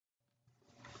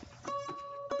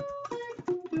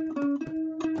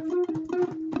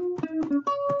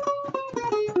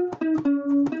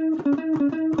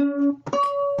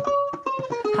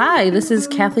Hi, this is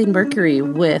Kathleen Mercury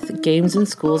with Games in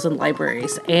Schools and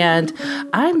Libraries, and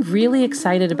I'm really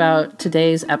excited about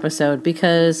today's episode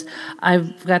because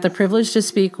I've got the privilege to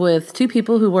speak with two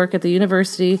people who work at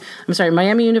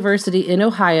Miami University in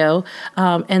Ohio,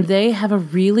 and they have a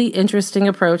really interesting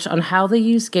approach on how they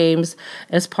use games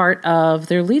as part of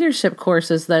their leadership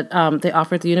courses that they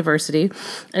offer at the university.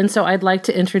 And so I'd like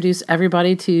to introduce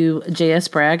everybody to J.S.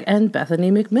 Bragg and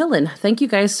Bethany McMillan. Thank you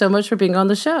guys so much for being on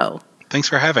the show. Thanks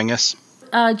for having us.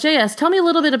 J.S., tell me a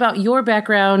little bit about your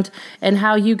background and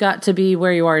how you got to be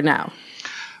where you are now.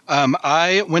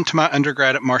 I went to my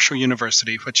undergrad at Marshall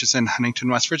University, which is in Huntington,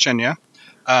 West Virginia.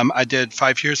 I did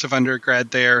 5 years of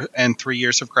undergrad there and 3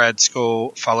 years of grad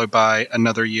school, followed by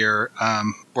another year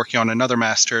working on another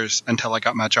master's until I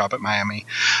got my job at Miami.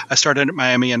 I started at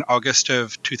Miami in August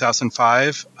of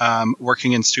 2005,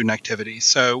 working in student activities.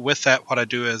 So with that, what I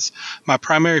do is my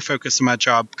primary focus in my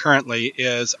job currently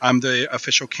is I'm the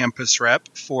official campus rep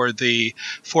for the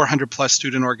 400 plus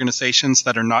student organizations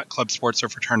that are not club sports or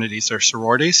fraternities or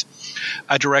sororities.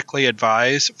 I directly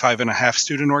advise 5.5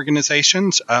 student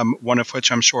organizations, one of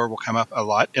which I'm sure will come up a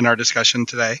lot in our discussion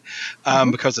today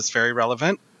because it's very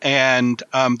relevant. And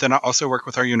then I also work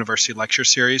with our university lecture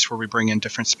series where we bring in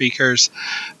different speakers.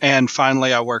 And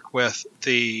finally, I work with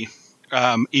the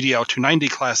EDL 290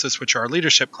 classes, which are our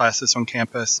leadership classes on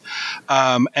campus.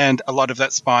 And a lot of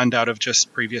that spawned out of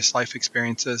just previous life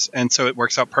experiences. And so it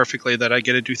works out perfectly that I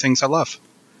get to do things I love.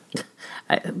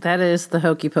 That is the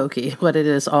hokey pokey, what it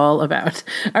is all about.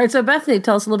 All right, so Bethany,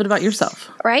 tell us a little bit about yourself.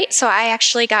 Right, so I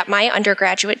actually got my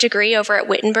undergraduate degree over at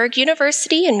Wittenberg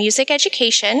University in music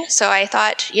education. So I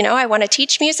thought, I want to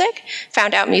teach music.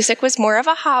 Found out music was more of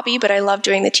a hobby, but I love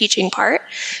doing the teaching part.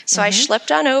 So I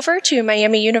schlepped on over to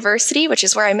Miami University, which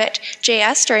is where I met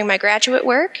JS during my graduate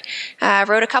work.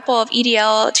 Wrote a couple of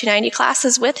EDL 290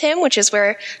 classes with him, which is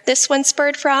where this one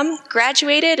spurred from.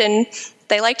 Graduated, and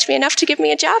they liked me enough to give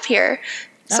me a job here.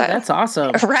 So, that's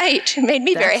awesome. Right. Made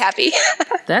me very happy.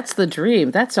 That's the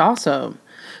dream. That's awesome.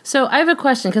 So I have a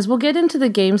question because we'll get into the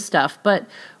game stuff, but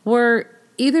were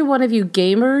either one of you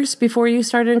gamers before you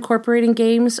started incorporating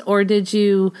games, or did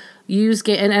you use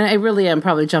and I really am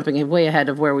probably jumping way ahead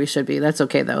of where we should be. That's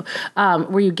okay though.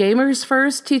 Were you gamers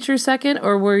first, teachers second,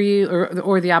 or were you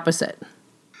or the opposite?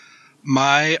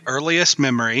 My earliest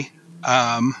memory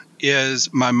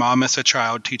is my mom as a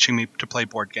child teaching me to play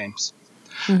board games.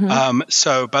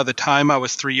 So by the time I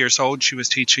was 3 years old, she was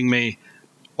teaching me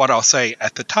what I'll say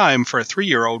at the time for a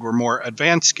 3-year-old were more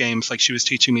advanced games. Like she was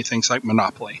teaching me things like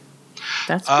Monopoly.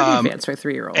 That's pretty advanced for a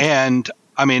 3-year-old. And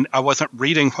I mean, I wasn't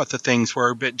reading what the things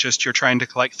were, but just you're trying to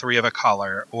collect 3 of a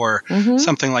color or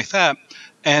something like that.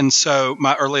 And so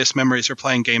my earliest memories are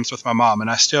playing games with my mom, and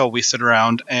we sit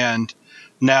around, and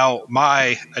now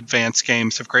my advanced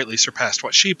games have greatly surpassed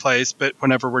what she plays, but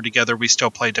whenever we're together, we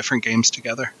still play different games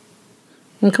together.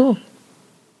 Cool.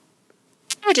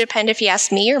 It would depend if you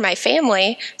asked me or my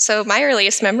family. So my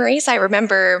earliest memories, I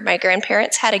remember my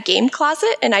grandparents had a game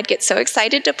closet, and I'd get so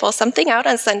excited to pull something out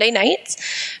on Sunday nights.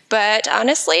 But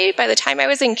honestly, by the time I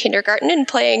was in kindergarten and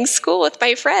playing school with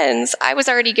my friends, I was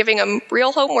already giving them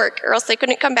real homework, or else they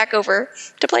couldn't come back over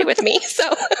to play with me. So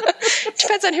it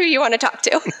depends on who you want to talk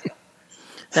to.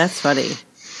 That's funny.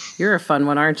 You're a fun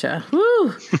one, aren't you?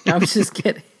 Woo! No, I'm just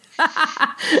kidding.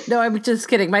 No, I'm just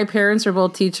kidding. My parents are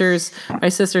both teachers. My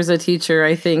sister's a teacher.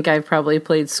 I think I've probably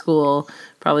played school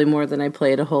probably more than I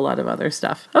played a whole lot of other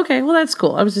stuff. Okay, well, that's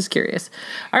cool. I was just curious.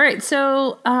 All right,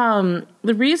 so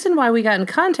the reason why we got in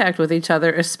contact with each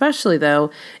other, especially,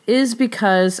 though, is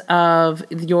because of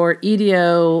your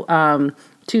EDO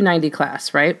 290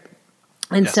 class, right?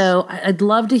 And Yes. So I'd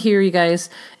love to hear you guys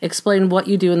explain what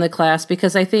you do in the class,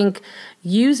 because I think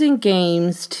using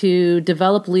games to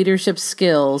develop leadership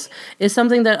skills is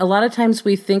something that a lot of times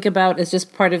we think about as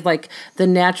just part of like the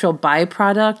natural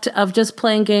byproduct of just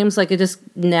playing games. Like it just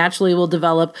naturally will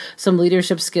develop some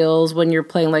leadership skills when you're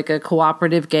playing like a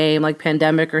cooperative game like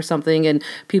Pandemic or something, and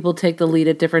people take the lead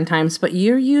at different times. But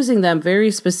you're using them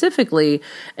very specifically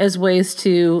as ways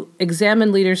to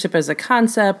examine leadership as a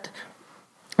concept,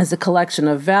 as a collection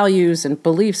of values and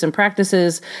beliefs and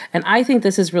practices. And I think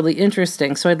this is really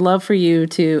interesting. So I'd love for you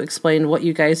to explain what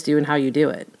you guys do and how you do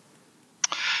it.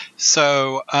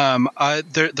 So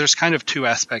there's kind of two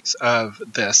aspects of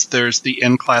this. There's the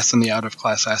in-class and the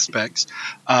out-of-class aspects.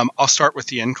 I'll start with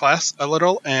the in-class a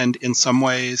little, and in some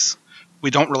ways, we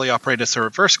don't really operate as a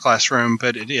reverse classroom,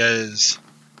 but it is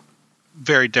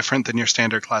very different than your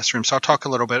standard classroom. So I'll talk a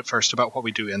little bit first about what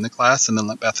we do in the class, and then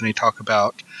let Bethany talk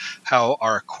about how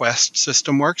our quest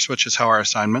system works, which is how our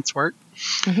assignments work.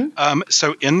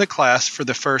 So in the class, for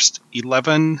the first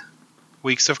 11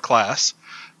 weeks of class,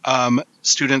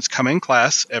 students come in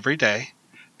class every day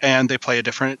and they play a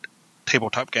different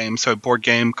tabletop game, so board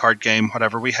game, card game,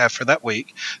 whatever we have for that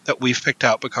week that we've picked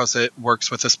out because it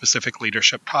works with a specific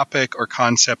leadership topic or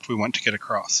concept we want to get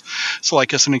across. So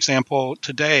like as an example,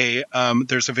 today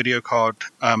there's a video called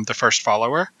The First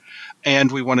Follower,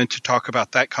 and we wanted to talk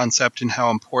about that concept and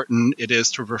how important it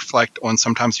is to reflect on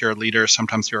sometimes you're a leader,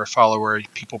 sometimes you're a follower,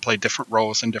 people play different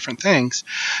roles and different things.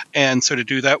 And so to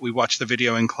do that, we watched the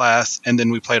video in class and then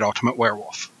we played Ultimate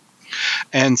Werewolf.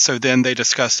 And so then they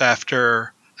discussed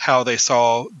after how they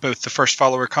saw both the first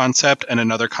follower concept and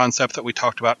another concept that we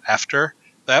talked about after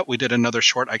that. We did another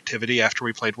short activity after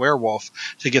we played Werewolf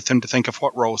to get them to think of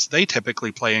what roles they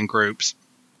typically play in groups.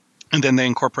 And then they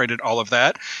incorporated all of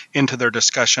that into their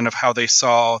discussion of how they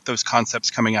saw those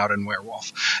concepts coming out in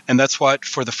Werewolf. And that's what,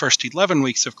 for the first 11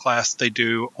 weeks of class, they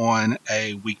do on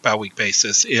a week-by-week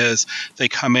basis, is they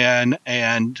come in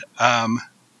and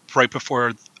right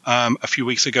before a few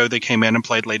weeks ago, they came in and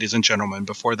played Ladies and Gentlemen.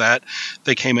 Before that,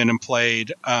 they came in and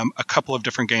played a couple of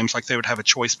different games, like they would have a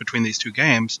choice between these two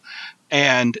games.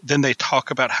 And then they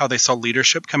talk about how they saw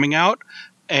leadership coming out.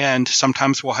 And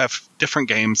sometimes we'll have different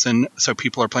games, and so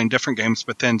people are playing different games,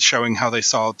 but then showing how they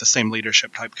saw the same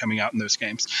leadership type coming out in those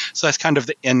games. So that's kind of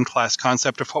the in-class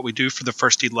concept of what we do for the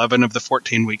first 11 of the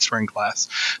 14 weeks we're in class.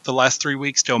 The last 3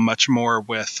 weeks deal much more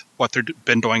with what they've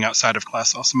been doing outside of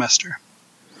class all semester.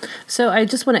 So I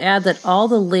just want to add that all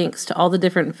the links to all the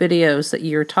different videos that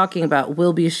you're talking about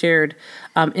will be shared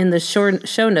in the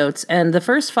show notes. And the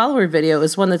first follower video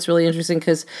is one that's really interesting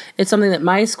because it's something that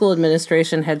my school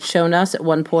administration had shown us at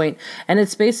one point. And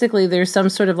it's basically there's some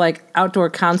sort of like outdoor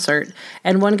concert.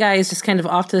 And one guy is just kind of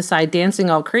off to the side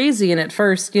dancing all crazy. And at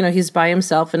first, he's by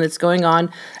himself and it's going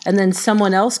on. And then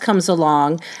someone else comes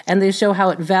along and they show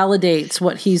how it validates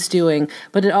what he's doing.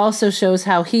 But it also shows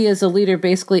how he as a leader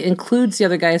basically includes the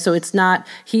other guy. So it's not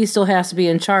he still has to be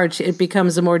in charge. It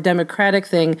becomes a more democratic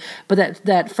thing. But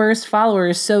that first follower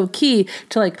is so key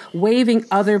to like waving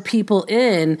other people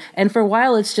in. And for a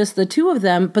while, it's just the two of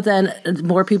them. But then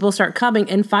more people start coming.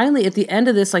 And finally, at the end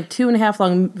of this like 2.5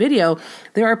 long video,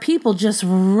 there are people just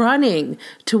running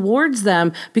towards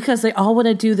them because they all want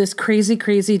to do this crazy,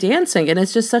 crazy dancing. And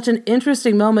it's just such an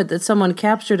interesting moment that someone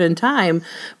captured in time.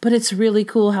 But it's really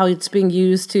cool how it's being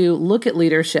used to look at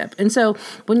leadership. And so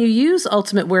when you use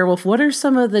Ultimate Werewolf, what are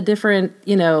some of the different,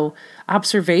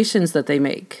 observations that they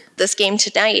make? This game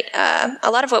tonight,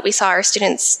 a lot of what we saw our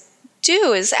students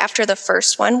do is after the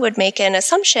first one would make an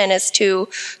assumption as to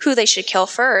who they should kill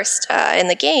first in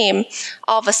the game.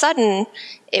 All of a sudden,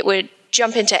 it would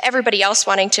jump into everybody else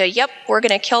wanting to, yep, we're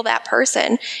going to kill that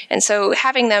person. And so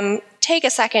having them take a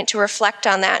second to reflect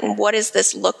on that and what does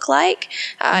this look like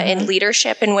in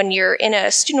leadership, and when you're in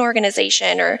a student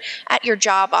organization or at your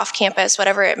job off campus,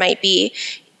 whatever it might be,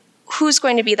 who's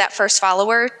going to be that first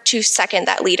follower to second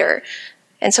that leader?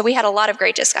 And so we had a lot of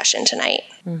great discussion tonight.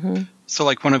 Mm-hmm. So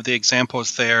like one of the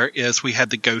examples there is we had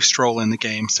the ghost roll in the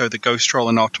game. So the ghost roll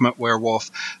in Ultimate Werewolf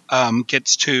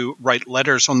gets to write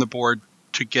letters on the board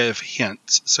to give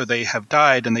hints. So they have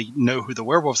died and they know who the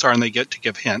werewolves are and they get to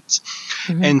give hints.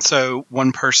 Mm-hmm. And so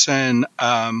one person,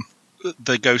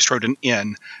 the ghost wrote an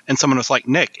N, and someone was like,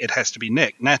 Nick, it has to be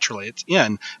Nick. Naturally, it's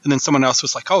N. And then someone else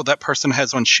was like, oh, that person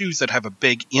has on shoes that have a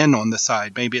big N on the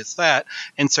side. Maybe it's that.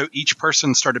 And so each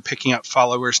person started picking up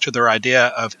followers to their idea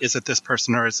of, is it this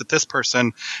person or is it this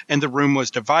person? And the room was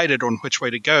divided on which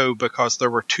way to go because there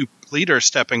were two leaders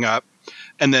stepping up,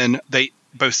 and then they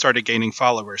both started gaining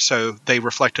followers. So they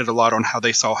reflected a lot on how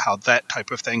they saw how that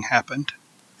type of thing happened.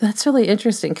 That's really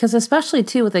interesting because especially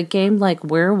too with a game like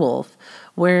Werewolf,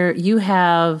 where you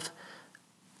have,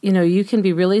 you can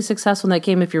be really successful in that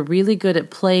game if you're really good at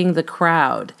playing the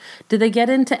crowd. Did they get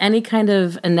into any kind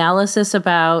of analysis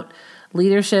about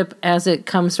leadership as it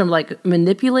comes from like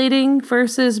manipulating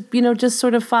versus, just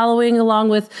sort of following along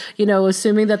with,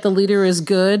 assuming that the leader is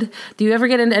good? Do you ever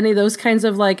get into any of those kinds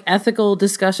of like ethical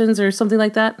discussions or something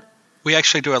like that? We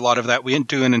actually do a lot of that. We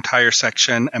do an entire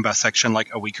section, and by section,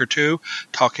 like a week or two,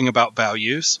 talking about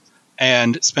values,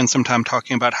 and spend some time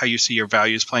talking about how you see your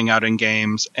values playing out in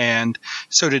games. And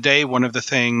so today, one of the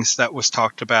things that was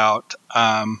talked about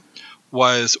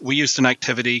was we used an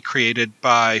activity created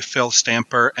by Phil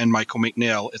Stamper and Michael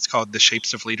McNeil. It's called The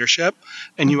Shapes of Leadership.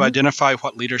 And you identify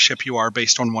what leadership you are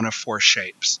based on one of 4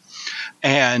 shapes.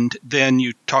 And then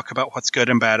you talk about what's good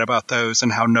and bad about those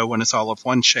and how no one is all of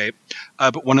one shape.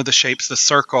 But one of the shapes, the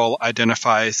circle,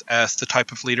 identifies as the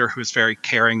type of leader who is very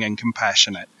caring and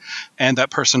compassionate. And that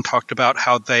person talked about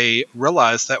how they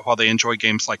realized that while they enjoy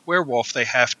games like Werewolf, they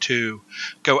have to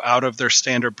go out of their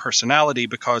standard personality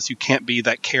because you can't be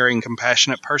that caring,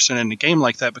 compassionate person in a game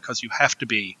like that because you have to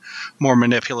be more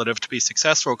manipulative to be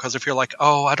successful. Because if you're like,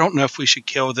 oh, I don't know if we should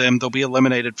kill them, they'll be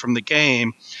eliminated from the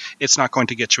game, it's not going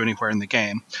to get you anywhere in the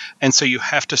game. And so you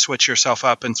have to switch yourself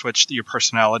up and switch your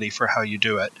personality for how you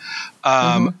do it.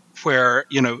 Where,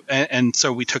 and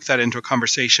so we took that into a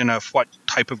conversation of what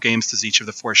type of games does each of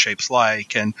the 4 shapes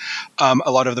like. And a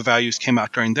lot of the values came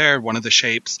out during there. One of the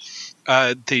shapes,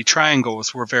 the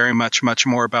triangles were very much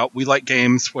more about, we like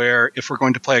games where if we're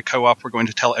going to play a co-op, we're going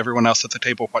to tell everyone else at the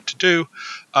table what to do.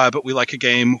 But we like a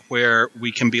game where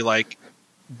we can be like,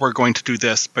 we're going to do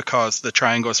this because the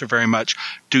triangles are very much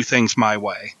do things my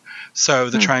way. So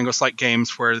the triangles like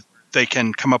games where they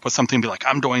can come up with something and be like,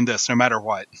 I'm doing this no matter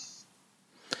what.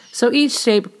 So each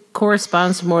shape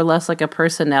corresponds more or less like a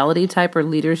personality type or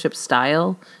leadership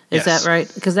style. Is that right?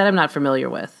 Because that I'm not familiar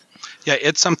with. Yeah,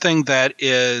 it's something that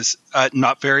is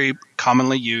not very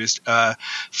commonly used.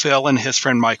 Phil and his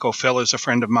friend Michael, Phil is a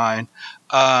friend of mine,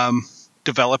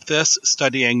 developed this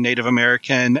studying Native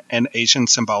American and Asian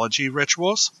symbology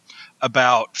rituals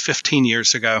about 15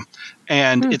 years ago.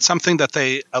 And it's something that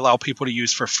they allow people to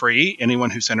use for free, anyone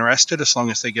who's interested, as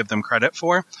long as they give them credit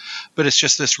for. But it's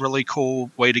just this really cool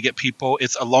way to get people,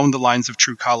 it's along the lines of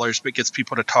True Colors, but gets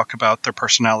people to talk about their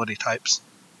personality types.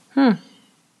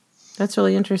 That's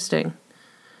really interesting.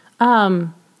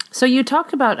 So you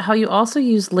talked about how you also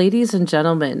use Ladies and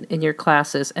Gentlemen in your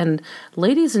classes. And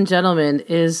Ladies and Gentlemen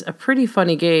is a pretty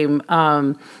funny game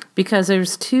because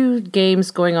there's 2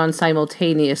 games going on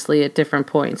simultaneously at different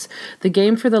points. The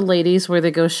game for the ladies where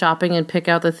they go shopping and pick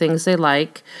out the things they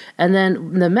like. And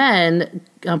then the men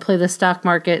play the stock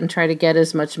market and try to get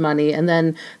as much money. And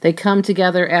then they come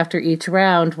together after each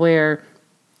round where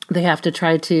they have to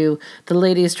the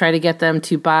ladies try to get them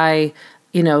to buy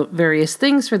various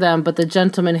things for them, but the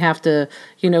gentlemen have to,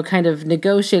 kind of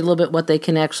negotiate a little bit what they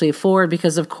can actually afford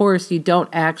because, of course, you don't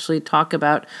actually talk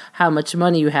about how much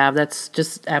money you have. That's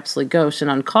just absolutely gauche and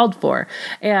uncalled for.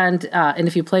 And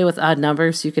if you play with odd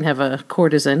numbers, you can have a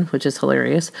courtesan, which is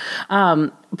hilarious.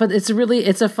 But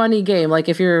it's a funny game. Like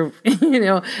if you're,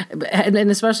 and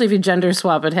especially if you gender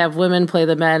swap and have women play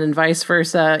the men and vice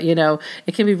versa,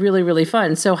 it can be really, really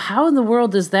fun. So how in the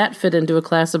world does that fit into a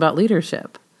class about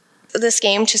leadership? This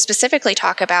game to specifically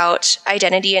talk about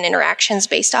identity and interactions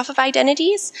based off of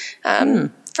identities.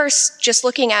 First, just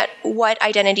looking at what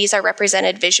identities are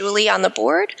represented visually on the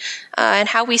board and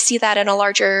how we see that in a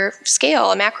larger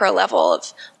scale, a macro level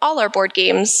of all our board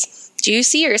games. Do you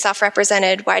see yourself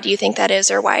represented? Why do you think that is,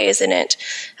 or why isn't it?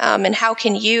 And how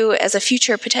can you, as a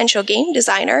future potential game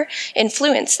designer,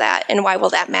 influence that, and why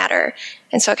will that matter?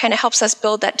 And so it kind of helps us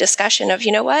build that discussion of,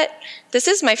 you know what, this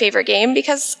is my favorite game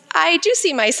because I do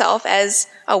see myself as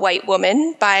a white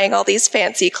woman buying all these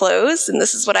fancy clothes, and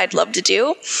this is what I'd love to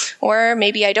do. Or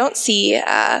maybe I don't see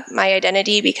my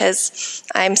identity because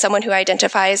I'm someone who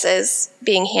identifies as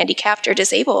being handicapped or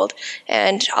disabled,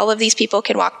 and all of these people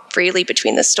can walk freely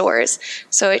between the stores.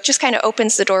 So it just kind of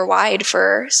opens the door wide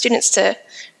for students to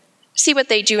see what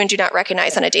they do and do not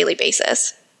recognize on a daily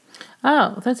basis.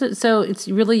 Oh, that's it. So it's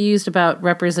really used about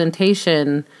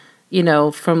representation,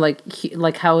 from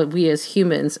like how we as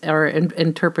humans are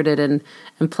interpreted and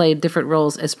play different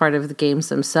roles as part of the games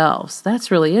themselves. That's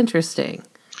really interesting.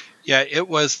 Yeah, it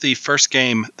was the first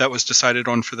game that was decided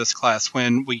on for this class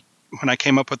when I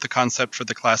came up with the concept for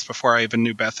the class before I even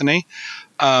knew Bethany.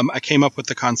 I came up with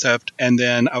the concept and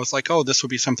then I was like, oh, this would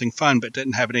be something fun, but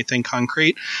didn't have anything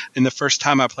concrete. And the first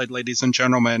time I played Ladies and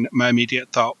Gentlemen, my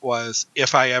immediate thought was,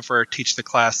 if I ever teach the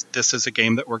class, this is a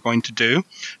game that we're going to do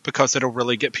because it'll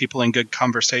really get people in good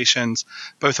conversations,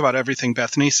 both about everything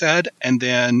Bethany said and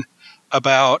then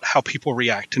about how people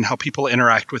react and how people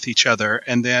interact with each other,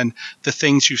 and then the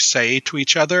things you say to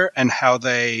each other and how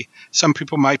some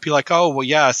people might be like, oh, well,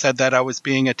 yeah, I said that I was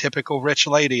being a typical rich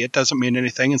lady. It doesn't mean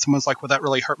anything. And someone's like, well, that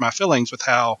really hurt my feelings with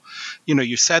how,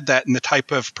 you said that and the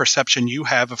type of perception you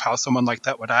have of how someone like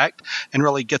that would act, and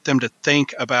really get them to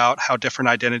think about how different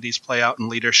identities play out in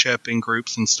leadership in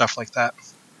groups and stuff like that.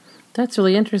 That's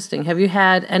really interesting. Have you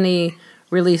had any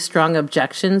really strong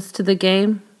objections to the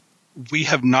game? We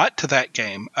have not to that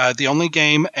game. The only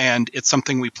game, and it's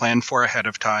something we plan for ahead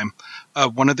of time,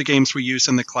 one of the games we use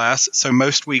in the class, so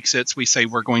most weeks we say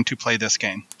we're going to play this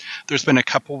game. There's been a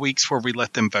couple weeks where we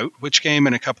let them vote which game,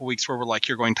 and a couple weeks where we're like,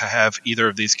 you're going to have either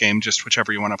of these games, just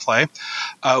whichever you want to play.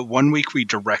 1 week we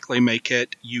directly make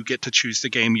it, you get to choose the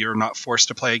game, you're not forced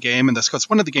to play a game, and this goes,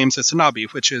 one of the games is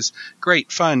Hanabi, which is great,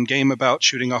 fun game about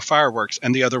shooting off fireworks,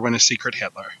 and the other one is Secret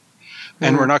Hitler.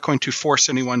 And we're not going to force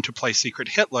anyone to play Secret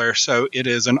Hitler, so it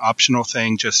is an optional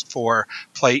thing just for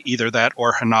play either that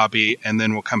or Hanabi, and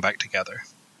then we'll come back together.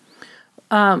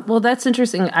 Well, that's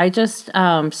interesting. I just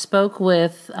spoke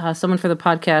with someone for the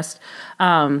podcast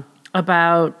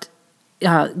about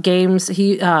games.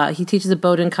 He teaches at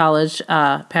Bowdoin College,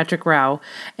 Patrick Rao,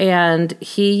 and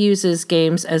he uses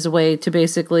games as a way to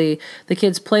basically the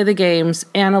kids play the games,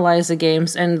 analyze the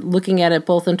games, and looking at it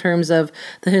both in terms of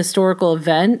the historical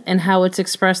event and how it's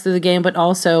expressed through the game, but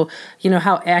also,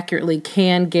 how accurately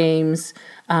can games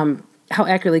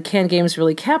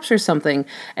really capture something?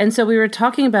 And so we were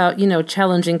talking about,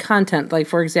 challenging content. Like,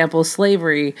 for example,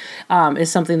 slavery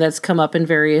is something that's come up in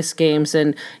various games,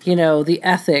 and, the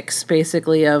ethics,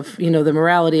 basically, of, the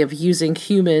morality of using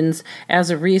humans as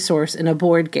a resource in a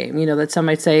board game. That some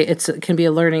might say it can be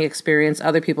a learning experience.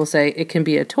 Other people say it can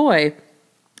be a toy.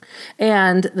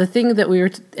 And the thing that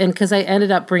and because I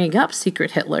ended up bringing up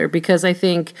Secret Hitler, because I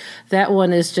think that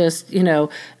one is just,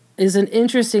 is an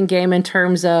interesting game in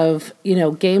terms of,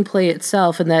 gameplay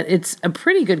itself, and that it's a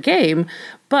pretty good game,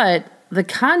 but the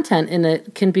content in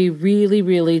it can be really,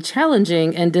 really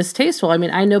challenging and distasteful. I mean,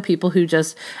 I know people who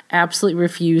just absolutely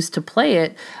refuse to play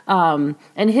it. And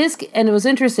it was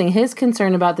interesting. His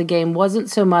concern about the game wasn't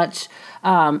so much,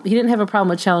 he didn't have a problem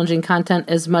with challenging content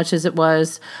as much as it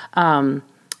was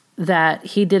that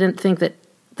he didn't think that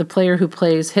the player who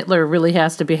plays Hitler really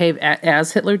has to behave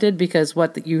as Hitler did, because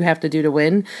what you have to do to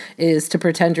win is to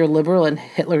pretend you're liberal, and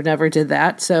Hitler never did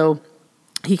that. So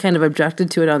he kind of objected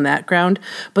to it on that ground.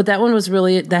 But that one was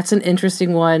that's an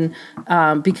interesting one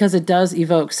because it does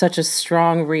evoke such a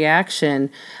strong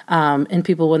reaction in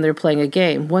people when they're playing a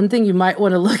game. One thing you might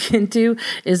want to look into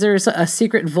is there's a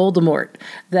secret Voldemort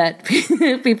that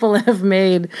people have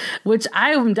made, which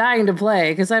I am dying to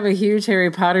play because I'm a huge Harry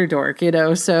Potter dork,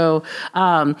 So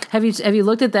have you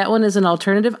looked at that one as an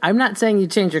alternative? I'm not saying you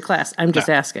change your class. I'm just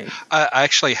asking. I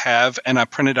actually have, and I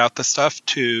printed out the stuff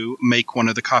to make one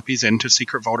of the copies into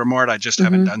Secret Voldemort. I just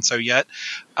haven't done so yet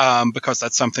because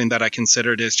that's something that I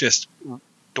considered is just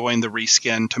doing the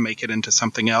reskin to make it into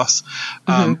something else.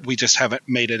 We just haven't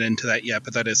made it into that yet,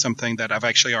 but that is something that I've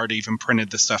actually already even printed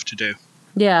the stuff to do.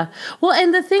 Yeah. Well,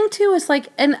 and the thing too is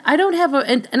and I don't have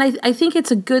and I think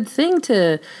it's a good thing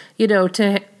to,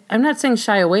 I'm not saying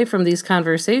shy away from these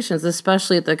conversations,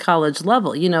 especially at the college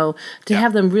level, to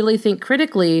have them really think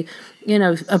critically,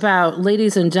 about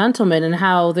ladies and gentlemen and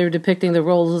how they're depicting the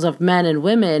roles of men and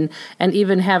women, and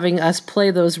even having us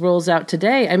play those roles out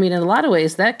today. I mean, in a lot of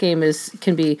ways, that game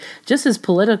can be just as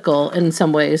political in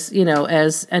some ways,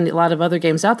 as and a lot of other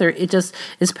games out there. It just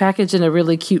is packaged in a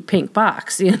really cute pink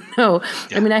box, Yeah.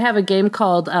 I mean, I have a game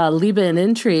called Liebe and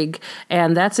Intrigue,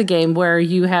 and that's a game where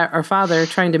you have our father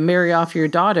trying to marry off your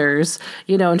daughters,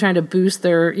 and trying to boost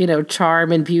their,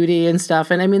 charm and beauty and stuff.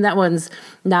 And I mean, that one's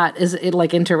not as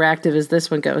interactive as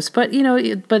this one goes, but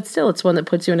but still, it's one that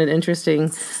puts you in an interesting,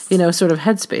 sort of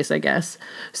headspace, I guess.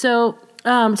 So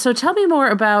tell me more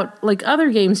about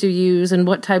other games you use and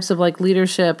what types of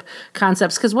leadership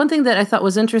concepts. Because one thing that I thought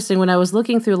was interesting when I was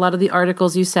looking through a lot of the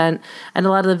articles you sent and a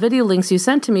lot of the video links you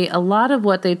sent to me, a lot of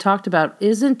what they talked about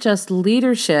isn't just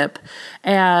leadership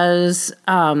as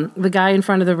the guy in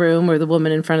front of the room or the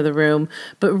woman in front of the room,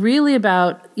 but really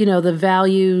about the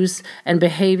values and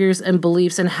behaviors and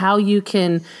beliefs and how you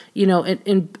can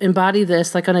embody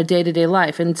this on a day-to-day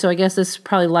life. And so I guess this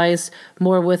probably lies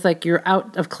more with your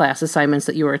out of class assignments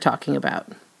that you were talking about.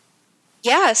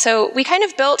 Yeah, so we kind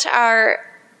of built our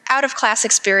out of class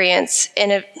experience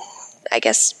in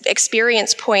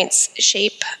experience points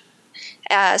shape.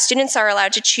 Students are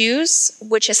allowed to choose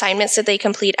which assignments that they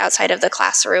complete outside of the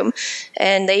classroom,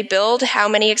 and they build how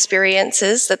many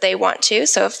experiences that they want to.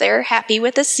 So if they're happy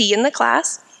with a C in the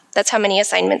class, that's how many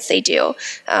assignments they do,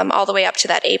 all the way up to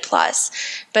that A+.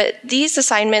 But these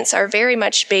assignments are very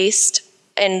much based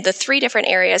in the three different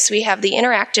areas. We have the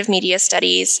interactive media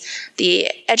studies, the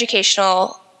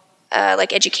educational,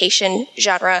 education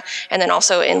genre, and then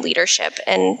also in leadership,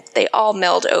 and they all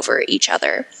meld over each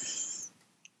other.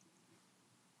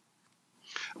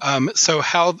 So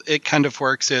how it kind of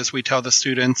works is we tell the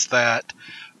students that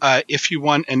if you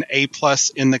want an A+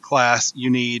 in the class, you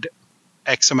need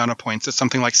X amount of points. It's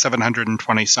something like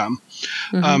 720 some.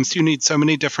 So you need so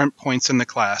many different points in the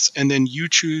class. And then you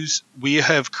choose, we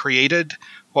have created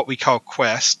what we call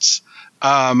quests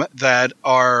that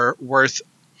are worth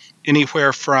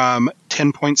anywhere from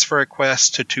 10 points for a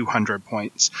quest to 200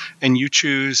 points. And you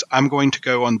choose, I'm going to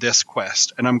go on this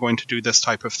quest and I'm going to do this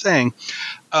type of thing.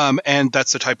 And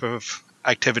that's the type of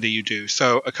activity you do.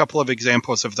 So a couple of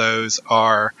examples of those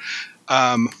are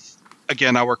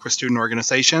again, I work with student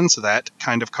organizations, so that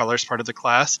kind of colors part of the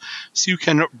class. So you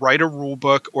can write a rule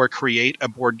book or create a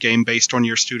board game based on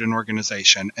your student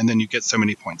organization, and then you get so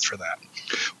many points for that.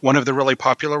 One of the really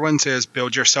popular ones is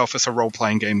build yourself as a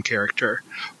role-playing game character,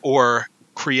 or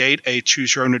create a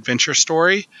choose-your-own-adventure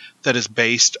story that is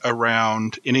based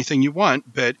around anything you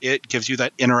want, but it gives you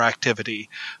that interactivity.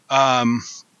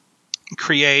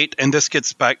 Create, and this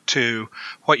gets back to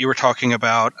what you were talking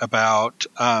about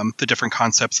the different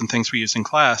concepts and things we use in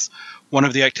class. One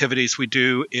of the activities we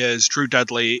do is Drew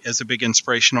Dudley is a big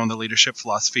inspiration on the leadership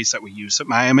philosophies that we use at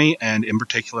Miami, and in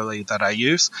particularly that I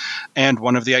use. And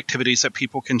one of the activities that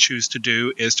people can choose to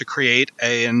do is to create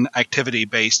an activity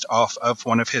based off of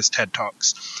one of his TED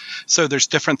Talks. So there's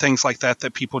different things like that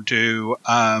that people do.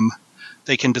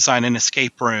 They can design an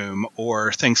escape room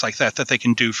or things like that they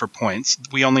can do for points.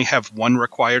 We only have one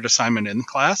required assignment in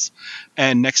class,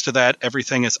 and next to that,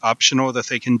 everything is optional that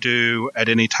they can do at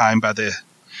any time by the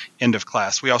end of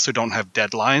class. We also don't have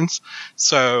deadlines.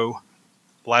 So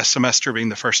last semester being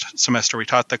the first semester we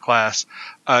taught the class,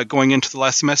 going into the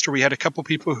last semester, we had a couple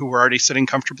people who were already sitting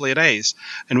comfortably at A's,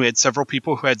 and we had several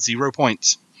people who had 0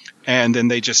 points. And then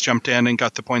they just jumped in and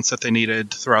got the points that they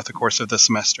needed throughout the course of the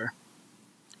semester.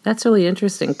 That's really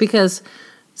interesting because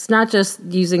it's not just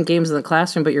using games in the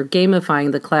classroom, but you're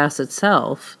gamifying the class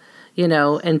itself,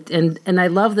 and I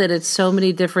love that it's so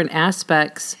many different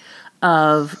aspects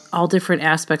of all different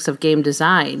aspects of game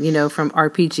design, from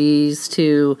RPGs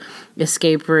to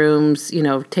escape rooms,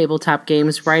 tabletop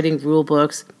games, writing rule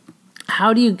books.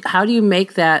 How do you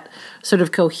make that sort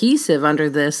of cohesive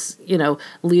under this,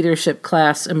 leadership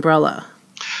class umbrella?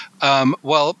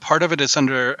 Well, part of it is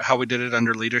under how we did it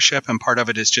under leadership, and part of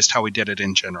it is just how we did it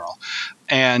in general.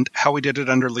 And how we did it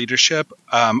under leadership,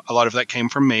 a lot of that came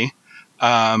from me.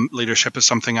 Leadership is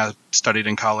something I studied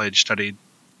in college, studied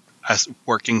as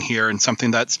working here, and something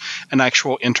that's an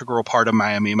actual integral part of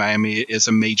Miami. Miami is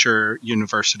a major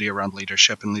university around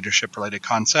leadership and leadership-related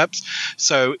concepts.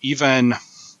 So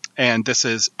and this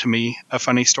is, to me, a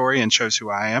funny story and shows who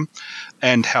I am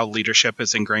and how leadership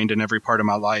is ingrained in every part of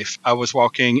my life. I was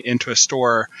walking into a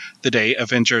store the day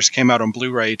Avengers came out on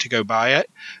Blu-ray to go buy it.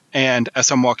 And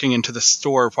as I'm walking into the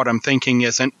store, what I'm thinking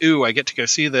isn't, ooh, I get to go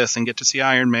see this and get to see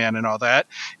Iron Man and all that.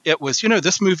 It was,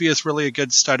 this movie is really a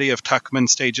good study of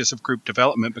Tuckman's stages of group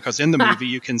development, because in the movie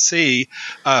you can see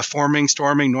forming,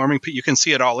 storming, norming. You can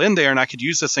see it all in there, and I could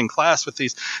use this in class with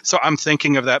these. So I'm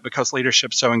thinking of that because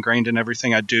leadership's so ingrained in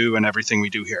everything I do and everything we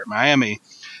do here at Miami.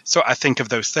 So I think of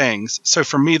those things. So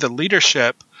for me, the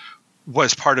leadership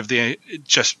was part of the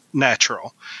just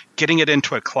natural. Getting it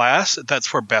into a class,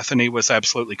 that's where Bethany was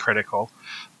absolutely critical.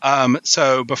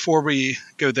 So before we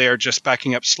go there, just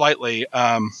backing up slightly,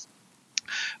 to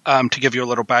give you a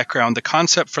little background, the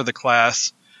concept for the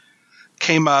class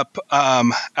came up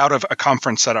out of a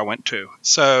conference that I went to.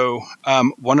 So I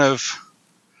won't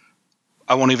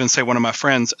even say one of my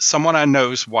friends, someone I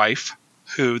know's wife,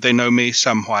 who they know me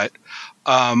somewhat,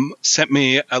 sent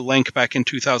me a link back in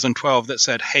 2012 that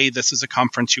said, hey, this is a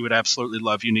conference you would absolutely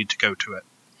love. You need to go to it.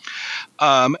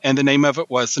 And the name of it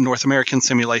was the North American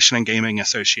Simulation and Gaming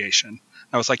Association.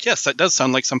 I was like, yes, that does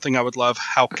sound like something I would love.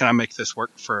 How can I make this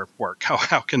work for work?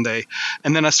 How can they?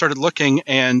 And then I started looking,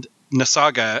 and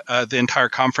NASAGA, the entire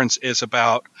conference is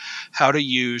about how to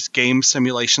use game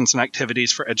simulations and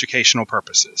activities for educational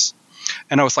purposes.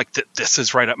 And I was like, this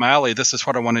is right up my alley. This is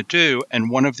what I want to do. And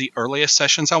one of the earliest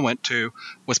sessions I went to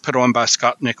was put on by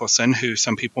Scott Nicholson, who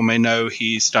some people may know.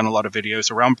 He's done a lot of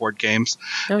videos around board games,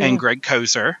 and Greg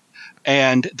Kozer.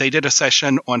 And they did a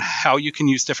session on how you can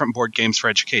use different board games for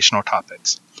educational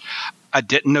topics. I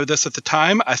didn't know this at the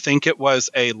time. I think it was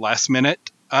a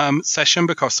last-minute session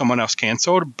because someone else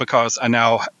canceled, because I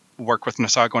now work with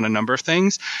NASAGA on a number of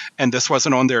things, and this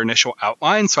wasn't on their initial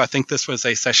outline. So I think this was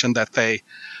a session that they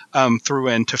threw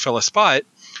in to fill a spot.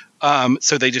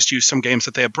 So they just used some games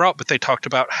that they had brought, but they talked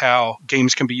about how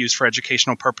games can be used for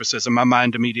educational purposes. And my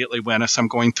mind immediately went, as I'm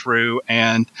going through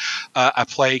and I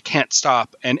play Can't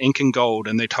Stop and Ink and Gold,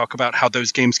 and they talk about how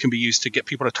those games can be used to get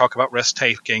people to talk about risk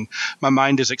taking. My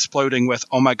mind is exploding with,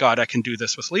 oh my God, I can do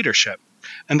this with leadership.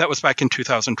 And that was back in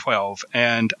 2012.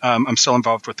 And I'm still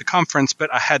involved with the conference,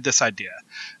 but I had this idea.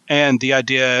 And the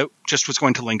idea just was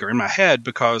going to linger in my head,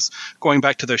 because going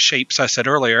back to those shapes I said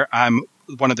earlier,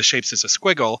 one of the shapes is a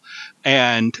squiggle,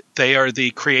 and they are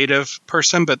the creative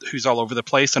person, but who's all over the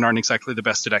place and aren't exactly the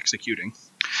best at executing.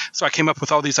 So I came up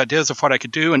with all these ideas of what I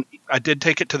could do, and I did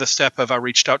take it to the step of I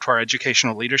reached out to our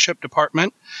educational leadership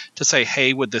department to say,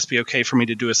 hey, would this be okay for me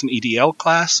to do as an EDL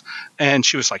class? And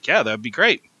she was like, yeah, that'd be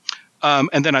great.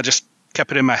 And then I just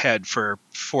kept it in my head for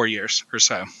 4 years or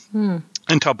so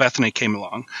until Bethany came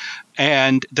along.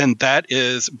 And then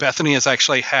Bethany is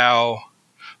actually how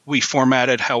we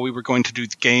formatted how we were going to do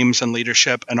games and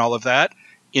leadership and all of that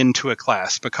into a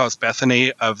class, because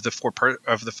Bethany, of the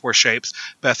four shapes,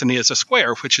 Bethany is a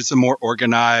square, which is a more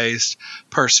organized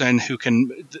person who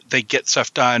they get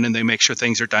stuff done and they make sure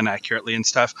things are done accurately and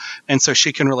stuff. And so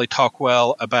she can really talk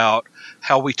well about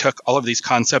how we took all of these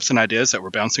concepts and ideas that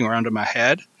were bouncing around in my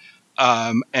head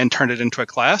and turned it into a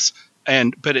class.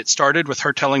 But it started with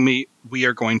her telling me, we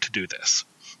are going to do this.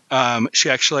 She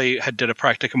actually did a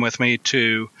practicum with me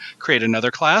to create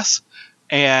another class,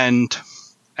 and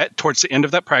towards the end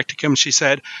of that practicum, she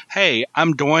said, hey,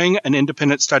 I'm doing an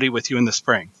independent study with you in the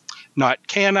spring. Not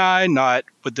can I, not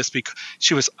would this be,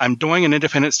 I'm doing an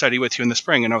independent study with you in the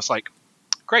spring. And I was like,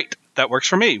 great, that works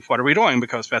for me. What are we doing?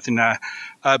 Because Bethany and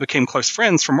I became close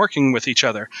friends from working with each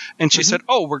other. And she said,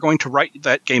 oh, we're going to write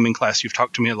that gaming class you've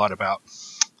talked to me a lot about.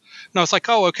 And I was like,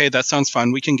 oh, okay, that sounds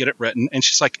fun. We can get it written. And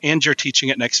she's like, and you're teaching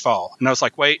it next fall. And I was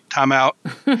like, wait, time out.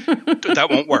 That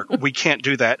won't work. We can't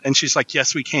do that. And she's like,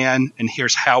 yes, we can. And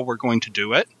here's how we're going to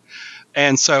do it.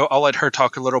 And so I'll let her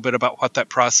talk a little bit about what that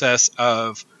process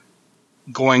of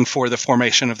going for the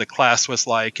formation of the class was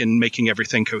like and making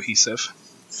everything cohesive.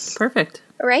 Perfect.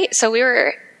 Right. So we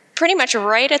were pretty much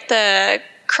right at the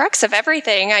crux of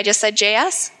everything. I just said,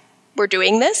 JS, we're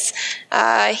doing this.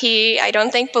 He, I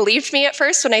don't think, believed me at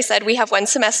first when I said we have one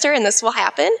semester and this will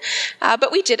happen,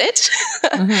 but we did it.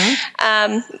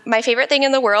 My favorite thing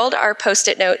in the world are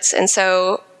Post-it notes. And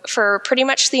so for pretty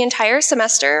much the entire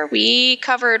semester, we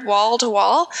covered wall to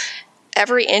wall,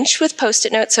 every inch with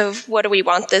Post-it notes of what do we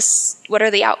want this, what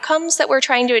are the outcomes that we're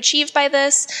trying to achieve by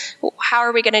this, how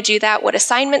are we going to do that, what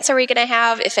assignments are we going to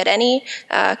have, if at any,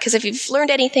 because if you've learned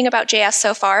anything about JS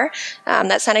so far,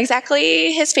 that's not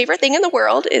exactly his favorite thing in the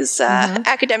world is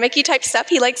academic-y type stuff.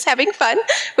 He likes having fun,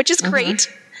 which is great.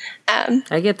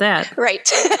 I get that. Right.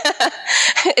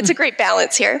 It's a great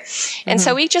balance here. And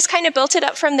so we just kind of built it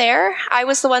up from there. I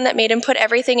was the one that made him put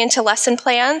everything into lesson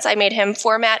plans. I made him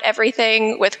format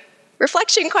everything with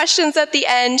reflection questions at the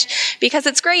end, because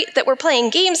it's great that we're playing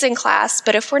games in class,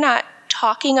 but if we're not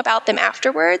talking about them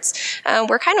afterwards,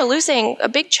 we're kind of losing a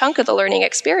big chunk of the learning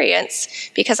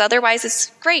experience, because otherwise it's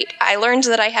great. I learned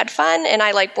that I had fun and I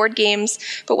like board games,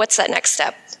 but what's that next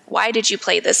step? Why did you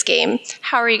play this game?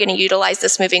 How are you going to utilize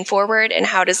this moving forward? And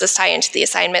how does this tie into the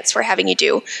assignments we're having you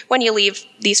do when you leave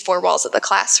these four walls of the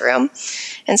classroom?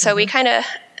 And so we kind of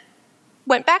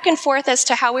went back and forth as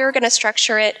to how we were going to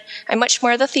structure it. I'm much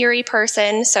more the theory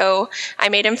person, so I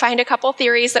made him find a couple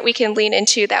theories that we can lean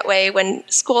into. That way, when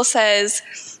school says,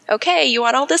 okay, you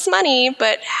want all this money,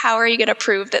 but how are you going to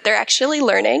prove that they're actually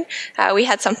learning? We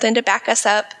had something to back us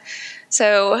up.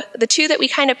 So the two that we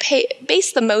kind of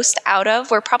based the most out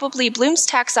of were probably Bloom's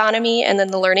taxonomy and then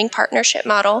the learning partnership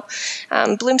model.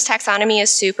 Bloom's taxonomy is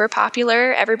super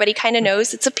popular. Everybody kind of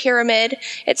knows it's a pyramid.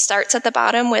 It starts at the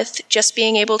bottom with just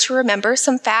being able to remember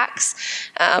some facts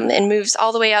and moves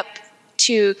all the way up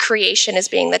to creation as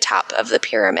being the top of the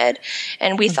pyramid.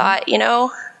 And we thought,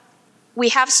 we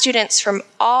have students from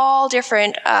all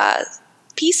different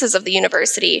pieces of the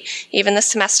university. Even this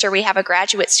semester, we have a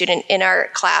graduate student in our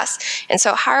class. And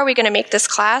so how are we going to make this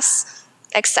class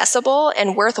accessible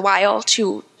and worthwhile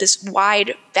to this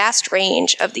wide, vast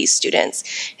range of these students?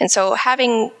 And so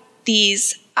having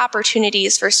these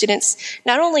opportunities for students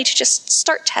not only to just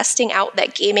start testing out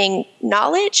that gaming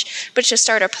knowledge, but to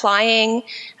start applying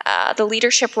the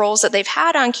leadership roles that they've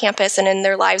had on campus and in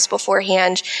their lives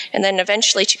beforehand, and then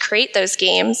eventually to create those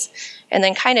games. And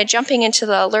then kind of jumping into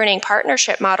the learning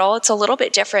partnership model, it's a little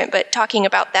bit different, but talking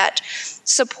about that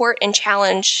support and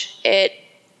challenge,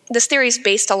 this theory is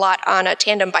based a lot on a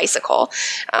tandem bicycle.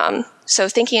 So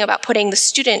thinking about putting the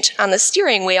student on the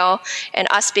steering wheel and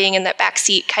us being in that back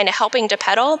seat, kind of helping to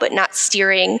pedal, but not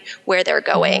steering where they're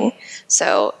going.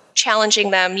 So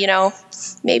challenging them,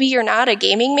 maybe you're not a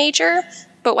gaming major,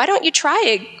 but why don't you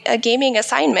try a gaming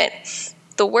assignment?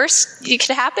 The worst that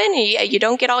could happen, you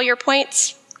don't get all your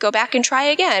points, go back and try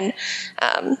again.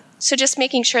 So just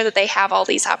making sure that they have all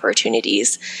these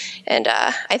opportunities. And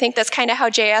I think that's kind of how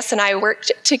JS and I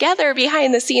worked together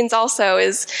behind the scenes also,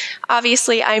 is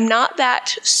obviously I'm not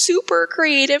that super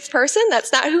creative person.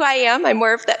 That's not who I am. I'm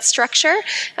more of that structure.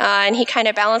 And he kind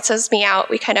of balances me out.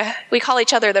 We call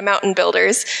each other the mountain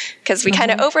builders, because we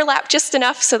kind of overlap just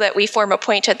enough so that we form a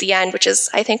point at the end, which is,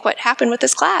 I think, what happened with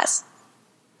this class.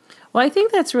 Well, I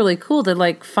think that's really cool to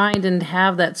like find and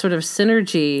have that sort of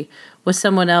synergy with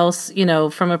someone else, you know,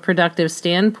 from a productive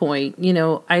standpoint. You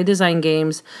know, I design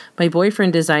games, my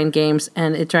boyfriend designed games,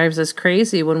 and it drives us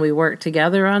crazy when we work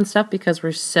together on stuff because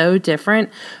we're so different.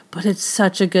 But it's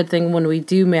such a good thing when we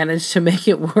do manage to make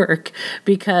it work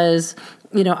because,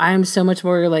 you know, I'm so much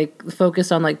more like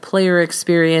focused on like player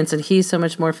experience and he's so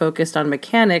much more focused on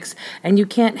mechanics. And you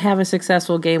can't have a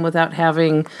successful game without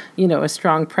having, you know, a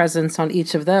strong presence on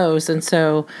each of those. And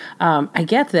so I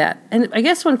get that. And I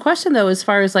guess one question though, as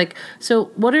far as like, so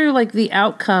what are like the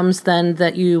outcomes then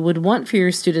that you would want for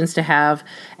your students to have?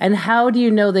 And how do you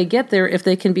know they get there if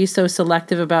they can be so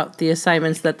selective about the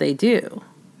assignments that they do?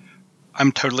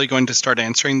 I'm totally going to start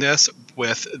answering this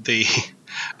with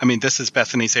this is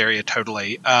Bethany's area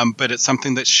totally, but it's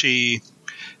something that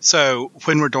so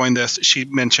when we're doing this, she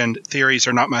mentioned theories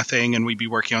are not my thing and we'd be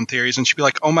working on theories and she'd be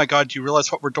like, oh my God, do you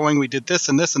realize what we're doing? We did this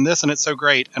and this and this and it's so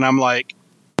great. And I'm like,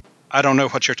 I don't know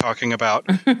what you're talking about.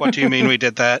 What do you mean we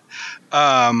did that?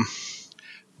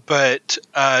 But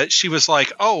she was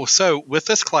like, oh, so with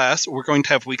this class, we're going to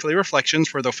have weekly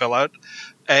reflections where they'll fill out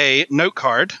a note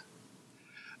card.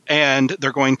 And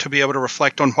they're going to be able to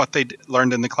reflect on what they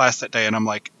learned in the class that day. And I'm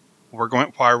like, why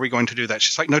are we going to do that?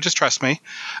 She's like, no, just trust me.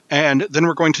 And then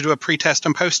we're going to do a pre-test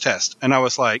and post-test. And I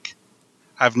was like,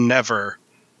 I've never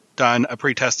done a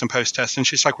pre-test and post-test. And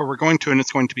she's like, well, we're going to, and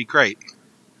it's going to be great.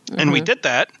 Mm-hmm. And we did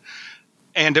that.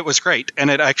 And it was great. And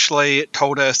it actually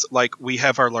told us, like, we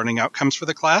have our learning outcomes for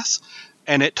the class.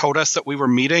 And it told us that we were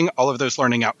meeting all of those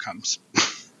learning outcomes.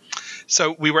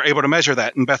 So we were able to measure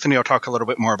that. And Bethany will talk a little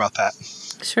bit more about that.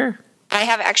 Sure. I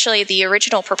have actually the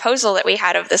original proposal that we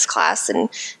had of this class and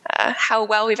how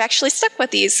well we've actually stuck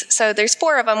with these. So there's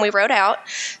 4 of them we wrote out.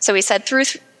 So we said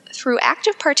through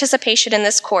active participation in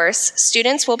this course,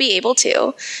 students will be able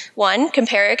to, 1,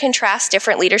 compare and contrast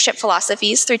different leadership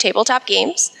philosophies through tabletop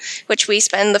games, which we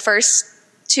spend the first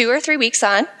 2 or 3 weeks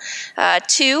on.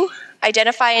 2,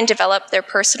 identify and develop their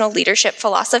personal leadership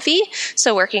philosophy.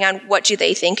 So working on what do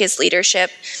they think is leadership.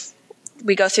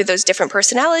 We go through those different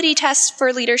personality tests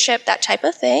for leadership, that type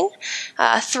of thing.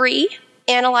 3,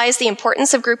 analyze the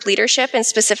importance of group leadership in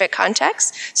specific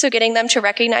contexts. So getting them to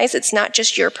recognize it's not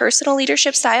just your personal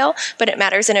leadership style, but it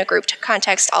matters in a group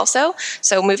context also.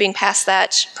 So moving past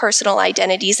that personal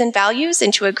identities and values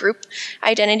into a group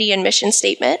identity and mission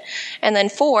statement. And then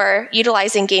 4,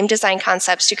 utilizing game design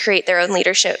concepts to create their own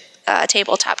leadership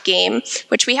tabletop game,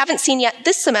 which we haven't seen yet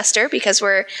this semester because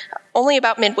we're only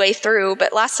about midway through,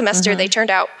 but last semester they turned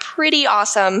out pretty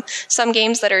awesome. Some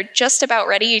games that are just about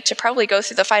ready to probably go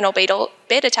through the final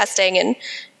beta testing and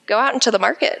go out into the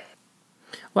market.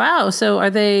 Wow. So are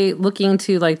they looking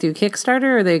to like do Kickstarter?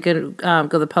 Or are they going to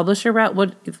go the publisher route?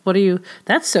 What are you,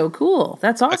 that's so cool.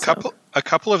 That's awesome. A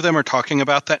couple of them are talking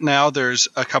about that now. There's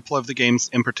a couple of the games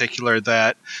in particular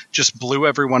that just blew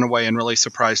everyone away and really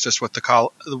surprised us with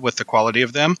the quality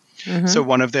of them. Mm-hmm. So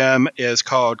one of them is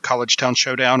called College Town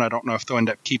Showdown. I don't know if they'll end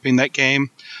up keeping that game.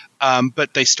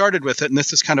 But they started with it, and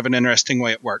this is kind of an interesting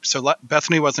way it worked. So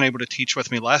Bethany wasn't able to teach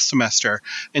with me last semester,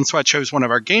 and so I chose one of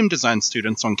our game design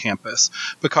students on campus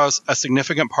because a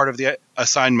significant part of the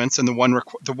assignments and the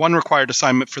one required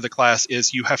assignment for the class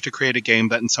is you have to create a game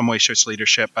that in some way shows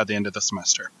leadership by the end of the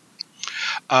semester.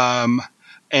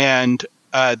 Then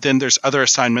there's other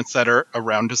assignments that are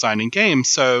around designing games.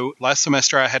 So last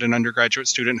semester I had an undergraduate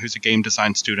student who's a game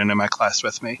design student in my class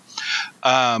with me.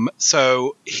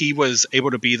 So he was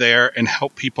able to be there and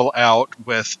help people out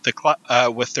with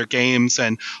with their games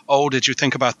and, oh, did you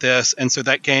think about this? And so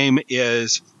that game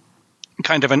is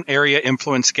kind of an area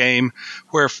influence game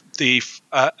where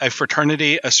a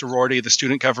fraternity, a sorority, the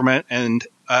student government, and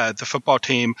the football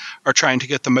team are trying to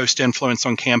get the most influence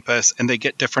on campus, and they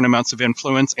get different amounts of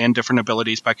influence and different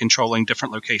abilities by controlling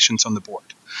different locations on the board.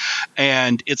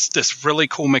 And it's this really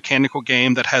cool mechanical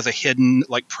game that has a hidden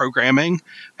like programming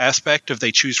aspect of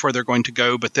they choose where they're going to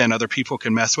go, but then other people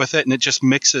can mess with it. And it just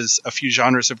mixes a few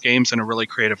genres of games in a really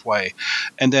creative way.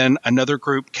 And then another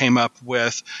group came up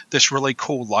with this really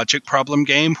cool logic problem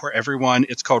game where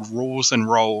it's called Rules and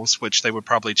Roles, which they would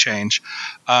probably change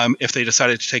if they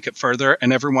decided to take it further.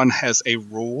 And everyone has a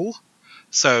rule.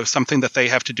 So something that they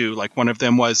have to do, like one of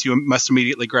them was you must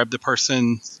immediately grab the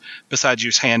person beside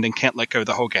you's hand and can't let go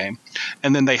the whole game.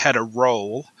 And then they had a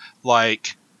role,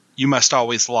 like you must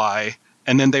always lie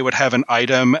and then they would have an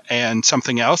item and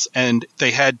something else, and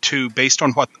they had to, based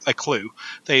on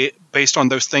based on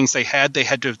those things they had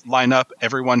to line up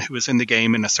everyone who was in the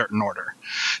game in a certain order.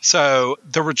 So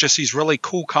there were just these really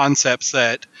cool concepts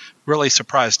that really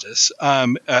surprised us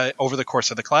over the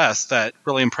course of the class, that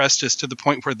really impressed us, to the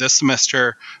point where this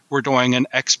semester we're doing an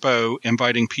expo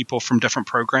inviting people from different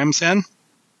programs in.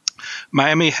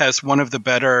 Miami has one of the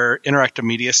better interactive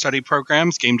media study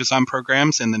programs, game design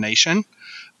programs in the nation.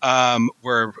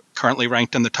 We're currently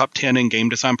ranked in the top 10 in game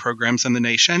design programs in the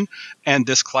nation. And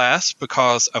this class,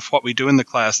 because of what we do in the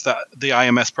class, the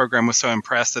IMS program was so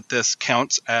impressed that this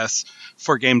counts as,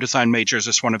 for game design majors,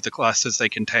 as one of the classes they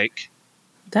can take.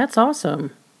 That's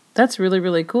awesome. That's really,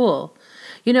 really cool.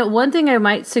 One thing I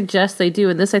might suggest they do,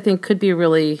 and this I think could be a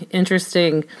really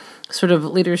interesting sort of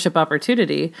leadership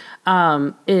opportunity,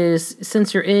 is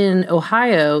since you're in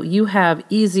Ohio, you have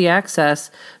easy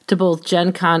access to both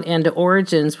Gen Con and to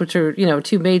Origins, which are,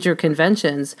 two major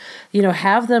conventions.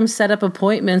 Have them set up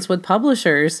appointments with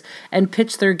publishers and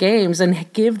pitch their games and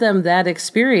give them that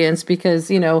experience, because,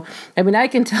 I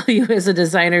can tell you as a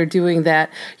designer doing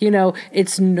that,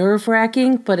 it's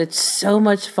nerve-wracking, but it's so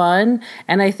much fun.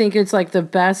 And I think it's like the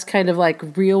best kind of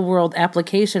like real world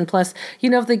application. Plus,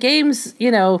 if the games,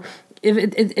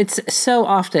 it's so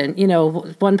often,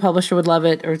 one publisher would love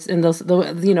it, or in those,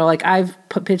 like I've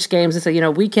pitched games and say,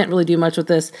 we can't really do much with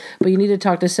this, but you need to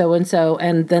talk to so-and-so.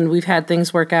 And then we've had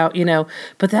things work out,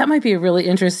 but that might be a really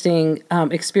interesting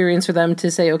experience for them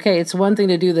to say, okay, it's one thing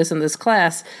to do this in this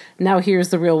class. Now here's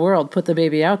the real world. Put the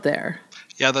baby out there.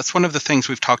 Yeah, that's one of the things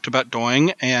we've talked about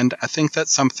doing. And I think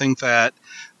that's something that,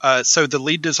 so the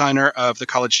lead designer of the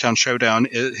College Town Showdown,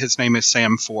 his name is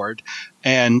Sam Ford.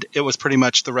 And it was pretty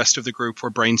much the rest of the group were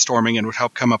brainstorming and would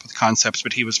help come up with concepts,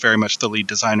 but he was very much the lead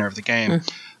designer of the game,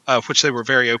 which they were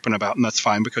very open about, and that's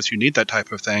fine because you need that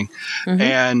type of thing. Mm-hmm.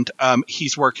 And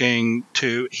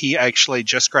he actually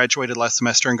just graduated last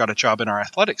semester and got a job in our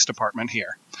athletics department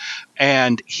here.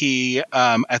 And he,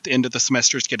 at the end of the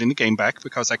semester, is getting the game back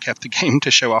because I kept the game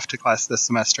to show off to class this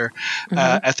semester. Mm-hmm.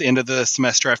 At the end of the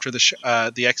semester, after the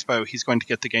expo, he's going to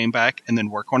get the game back and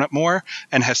then work on it more,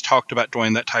 and has talked about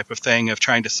doing that type of thing, of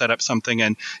trying to set up something,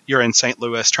 and you're in St.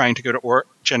 Louis, trying to go to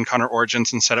Gen Con or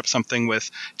Origins and set up something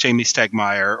with Jamie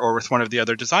Stegmeyer or with one of the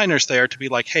other designers there, to be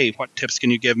like, hey, what tips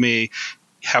can you give me?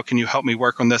 How can you help me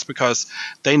work on this? Because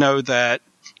they know that,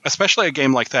 especially a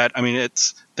game like that,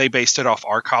 they based it off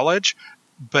our college,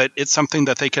 but it's something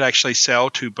that they could actually sell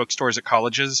to bookstores at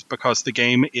colleges, because the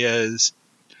game is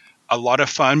a lot of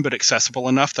fun, but accessible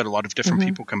enough that a lot of different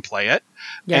people can play it,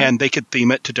 and they could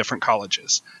theme it to different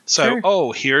colleges.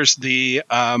 So, here's the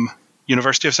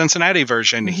University of Cincinnati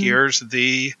version. Mm-hmm. Here's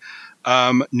the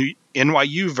new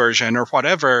NYU version, or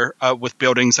whatever, with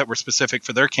buildings that were specific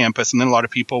for their campus. And then a lot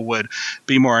of people would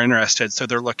be more interested. So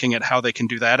they're looking at how they can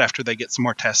do that after they get some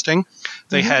more testing.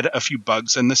 They had a few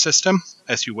bugs in the system,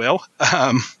 as you will,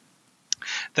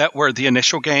 that were the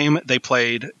initial game they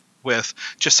played with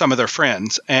just some of their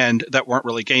friends, and that weren't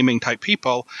really gaming type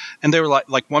people. And they were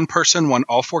like one person won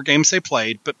all 4 games they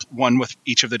played, but one with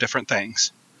each of the different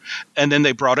things. And then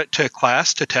they brought it to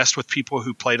class to test with people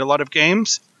who played a lot of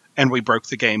games, and we broke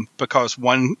the game because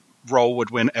one role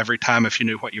would win every time if you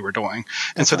knew what you were doing.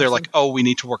 And so they're awesome. Like, oh, we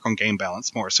need to work on game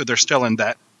balance more. So they're still in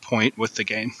that point with the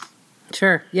game.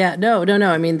 Sure. Yeah. No.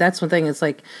 That's one thing. It's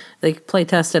like they play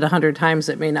tested 100 times.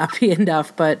 It may not be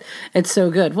enough, but it's so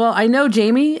good. Well, I know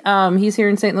Jamie, he's here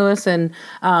in St. Louis, and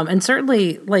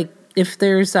certainly, like, if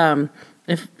there's, I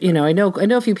know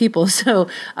a few people. So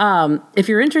if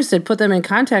you're interested, put them in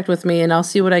contact with me, and I'll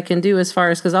see what I can do as far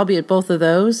as, because I'll be at both of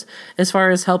those, as far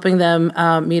as helping them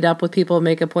meet up with people,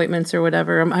 make appointments or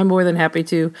whatever. I'm more than happy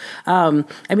to.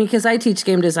 Because I teach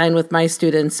game design with my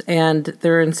students, and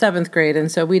they're in 7th grade.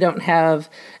 And so we don't have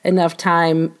enough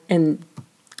time, and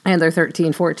they're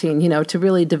 13, 14, to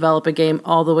really develop a game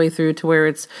all the way through to where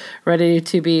it's ready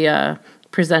to be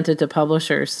presented to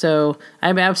publishers. So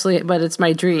but it's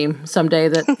my dream someday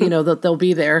that, that they'll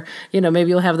be there. Maybe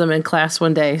you'll have them in class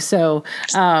one day. So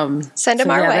send them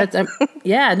our way.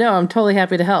 I'm totally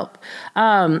happy to help.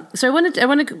 So I want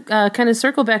to kind of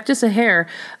circle back just a hair.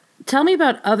 Tell me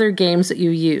about other games that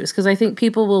you use, because I think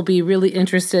people will be really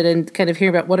interested in kind of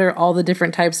hearing about what are all the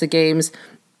different types of games.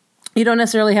 You don't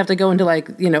necessarily have to go into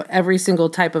every single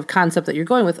type of concept that you're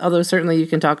going with, although certainly you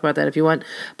can talk about that if you want.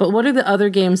 But what are the other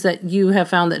games that you have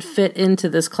found that fit into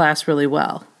this class really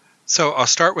well? So I'll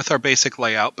start with our basic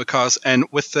layout, and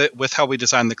with how we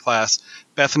designed the class,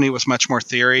 Bethany was much more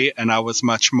theory and I was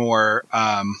much more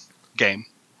game.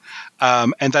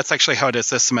 And that's actually how it is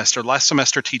this semester. Last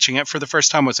semester, teaching it for the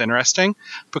first time was interesting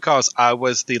because I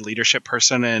was the leadership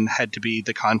person and had to be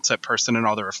the concept person in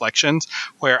all the reflections,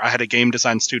 where I had a game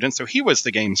design student, so he was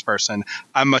the games person.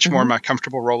 I'm much more in my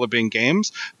comfortable role of being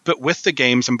games. But with the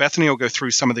games, and Bethany will go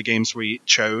through some of the games we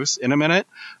chose in a minute,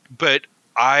 but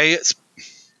I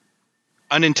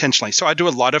unintentionally. So I do a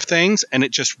lot of things, and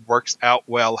it just works out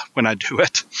well when I do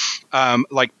it.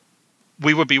 Like,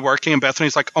 we would be working, and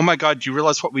Bethany's like, oh my God, you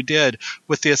realize what we did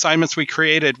with the assignments we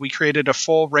created? We created a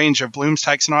full range of Bloom's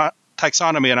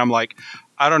taxonomy. And I'm like,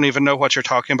 I don't even know what you're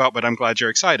talking about, but I'm glad you're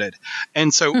excited.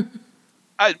 And so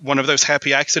one of those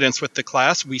happy accidents with the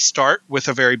class, we start with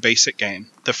a very basic game.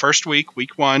 The first week,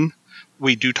 week 1,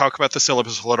 we do talk about the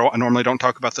syllabus a little. I normally don't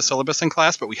talk about the syllabus in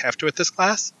class, but we have to at this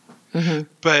class.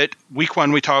 But week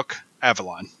 1, we talk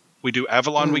Avalon. We do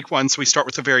Avalon week 1, so we start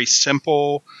with a very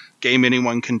simple game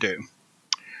anyone can do.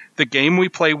 The game we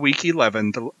play week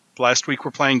 11, the last week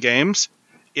we're playing games,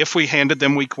 if we handed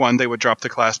them week 1, they would drop the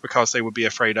class because they would be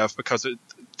afraid of, because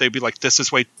they'd be like, this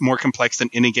is way more complex than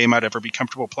any game I'd ever be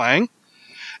comfortable playing.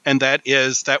 And that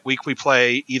is that week we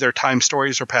play either Time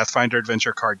Stories or Pathfinder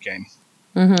Adventure card game.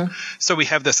 So we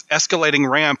have this escalating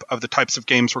ramp of the types of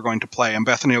games we're going to play, and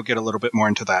Bethany will get a little bit more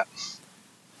into that.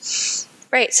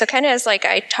 Right. So kind of as like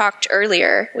I talked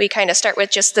earlier, we kind of start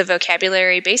with just the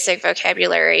vocabulary, basic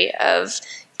vocabulary of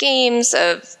games,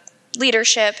 of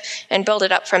leadership, and build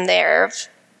it up from there.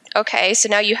 Okay, so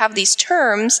now you have these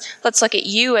terms. Let's look at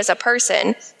you as a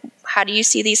person. How do you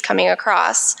see these coming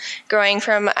across? Growing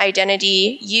from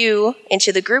identity, you,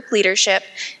 into the group leadership,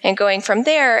 and going from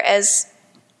there as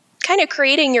kind of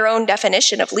creating your own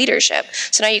definition of leadership.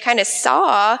 So now you kind of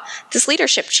saw this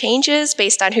leadership changes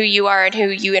based on who you are and who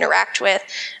you interact with.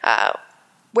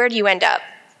 Where do you end up?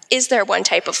 Is there one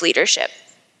type of leadership?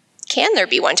 Can there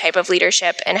be one type of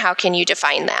leadership, and how can you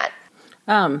define that?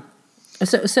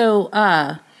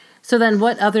 So then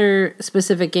what other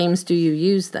specific games do you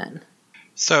use then?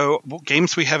 So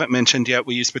games we haven't mentioned yet,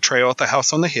 we use Betrayal at the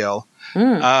House on the Hill.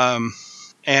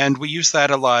 And we use that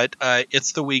a lot.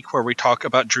 It's the week where we talk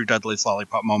about Drew Dudley's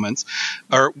Lollipop Moments,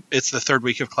 or it's the third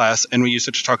week of class, and we use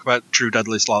it to talk about Drew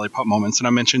Dudley's Lollipop Moments. And I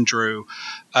mentioned Drew.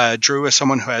 Drew is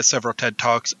someone who has several TED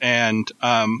Talks, and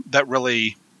that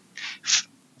really,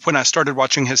 when I started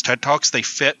watching his TED Talks, they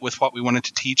fit with what we wanted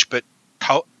to teach, but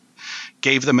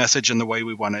gave the message in the way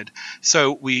we wanted.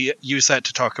 So we use that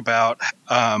to talk about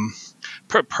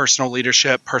personal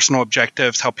leadership, personal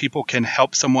objectives, how people can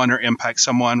help someone or impact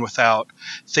someone without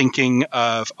thinking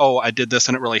of, oh, I did this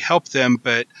and it really helped them,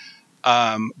 but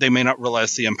they may not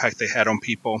realize the impact they had on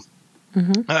people.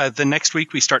 The next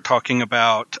week, we start talking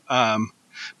about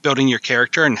building your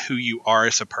character and who you are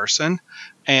as a person.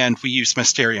 And we use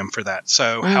Mysterium for that.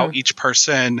 So how each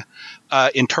person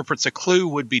interprets a clue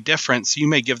would be different. So you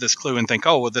may give this clue and think,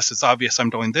 oh, well, this is obvious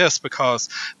I'm doing this because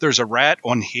there's a rat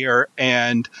on here,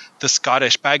 and the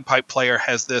Scottish bagpipe player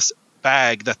has this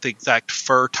bag that the exact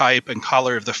fur type and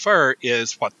color of the fur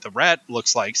is what the rat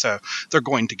looks like. So they're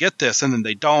going to get this, and then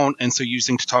they don't. And so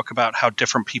using to talk about how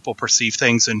different people perceive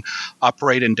things and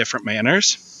operate in different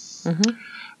manners.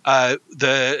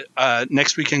 The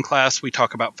next week in class, we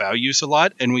talk about values a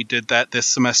lot, and we did that this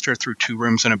semester through Two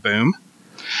Rooms and a Boom.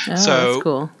 Oh, so that's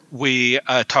cool. We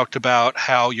talked about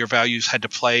how your values had to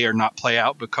play or not play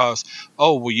out because,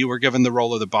 oh, well, you were given the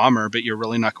role of the bomber, but you're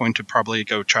really not going to probably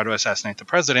go try to assassinate the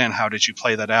president. How did you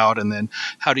play that out? And then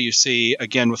how do you see,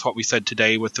 again, with what we said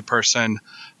today with the person,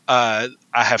 I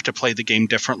have to play the game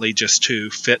differently just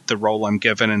to fit the role I'm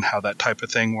given, and how that type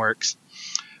of thing works.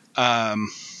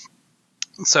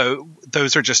 So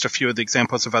those are just a few of the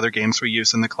examples of other games we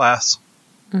use in the class.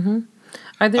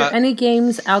 Are there any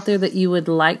games out there that you would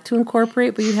like to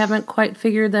incorporate, but you haven't quite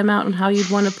figured them out and how you'd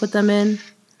want to put them in?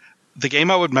 The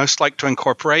game I would most like to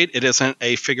incorporate, it isn't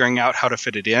a figuring out how to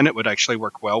fit it in. It would actually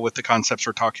work well with the concepts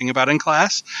we're talking about in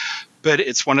class. But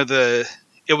it's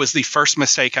it was the first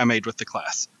mistake I made with the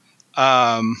class.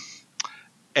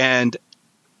 And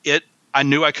I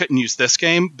knew I couldn't use this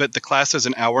game, but the class is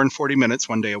an hour and 40 minutes,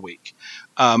 1 day a week.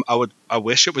 I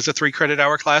wish it was a 3 credit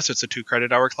hour class. It's a 2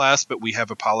 credit hour class, but we have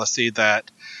a policy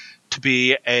that to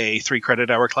be a 3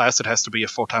 credit hour class, it has to be a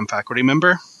full-time faculty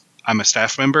member. I'm a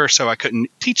staff member, so I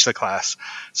couldn't teach the class.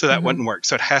 So that wouldn't work.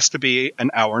 So it has to be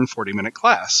an hour and 40 minute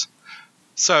class.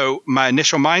 So my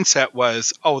initial mindset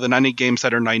was, then I need games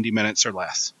that are 90 minutes or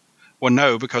less. Well,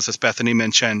 no, because as Bethany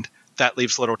mentioned, that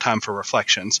leaves little time for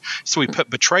reflections. So we put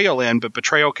Betrayal in, but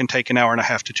Betrayal can take an hour and a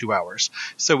half to 2 hours.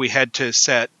 So we had to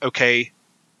set, okay,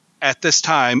 at this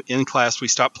time in class, we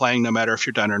stop playing no matter if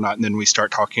you're done or not, and then we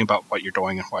start talking about what you're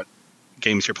doing and what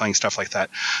games you're playing, stuff like that.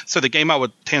 So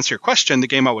to answer your question, the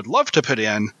game I would love to put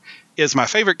in is my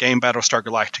favorite game, Battlestar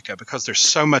Galactica, because there's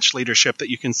so much leadership that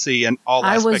you can see in all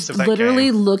aspects of that game. I was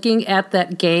literally looking at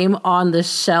that game on the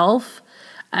shelf.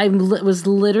 I was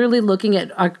literally looking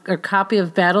at a copy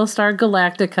of Battlestar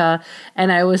Galactica,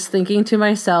 and I was thinking to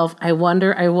myself, I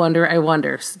wonder.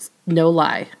 No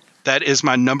lie. That is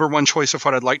my number one choice of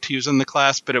what I'd like to use in the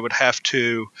class, but it would have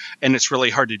to, and it's really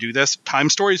hard to do this, Time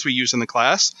Stories we use in the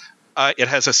class. It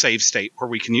has a save state where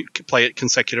we can play it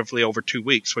consecutively over 2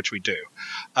 weeks, which we do.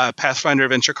 Pathfinder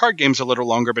Adventure card game's a little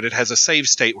longer, but it has a save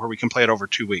state where we can play it over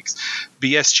 2 weeks.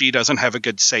 BSG doesn't have a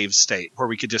good save state where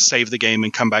we could just save the game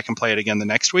and come back and play it again the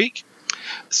next week.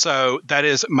 So that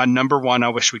is my number one. I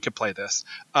wish we could play this.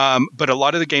 But a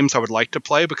lot of the games I would like to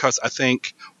play, because I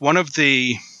think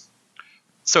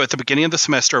so at the beginning of the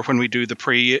semester when we do the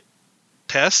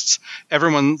pre-tests,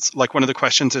 everyone's like, one of the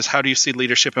questions is, how do you see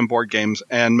leadership in board games?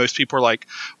 And most people are like,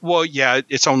 well, yeah,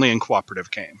 it's only in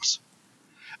cooperative games.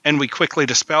 And we quickly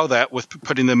dispel that with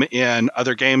putting them in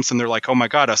other games, and they're like, oh my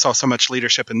God, I saw so much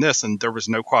leadership in this, and there was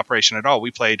no cooperation at all.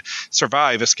 We played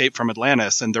Survive, Escape from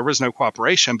Atlantis, and there was no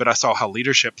cooperation, but I saw how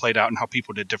leadership played out and how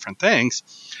people did different things.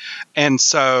 And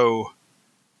so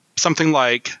something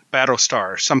like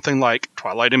Battlestar, something like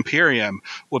Twilight Imperium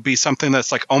would be something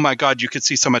that's like, oh my God, you could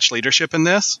see so much leadership in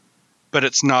this, but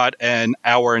it's not an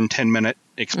hour and 10-minute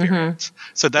experience.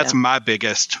 Mm-hmm. So that's my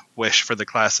biggest wish for the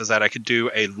class, is that I could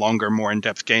do a longer, more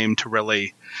in-depth game to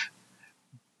really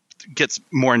get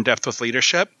more in-depth with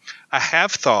leadership. I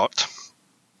have thought,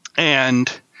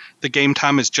 and the game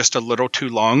time is just a little too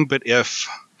long, but if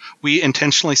we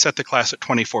intentionally set the class at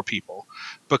 24 people,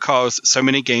 because so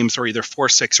many games are either 4,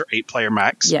 6, or 8 player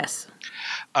max. Yes.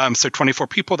 So 24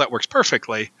 people, that works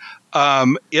perfectly.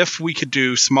 If we could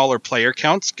do smaller player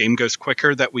counts, game goes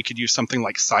quicker, that we could use something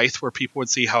like Scythe, where people would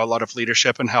see how a lot of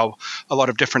leadership and how a lot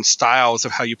of different styles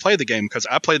of how you play the game. Because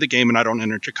I play the game and I don't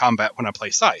enter into combat when I play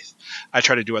Scythe. I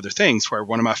try to do other things, where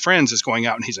one of my friends is going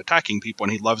out and he's attacking people,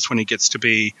 and he loves when he gets to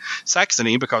be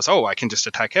Saxony because, I can just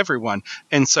attack everyone.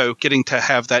 And so getting to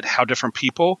have that, how different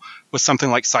people with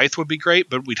something like Scythe would be great,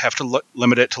 but we'd have to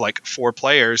limit it to like 4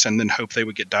 players and then hope they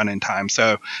would get done in time.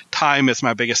 So time is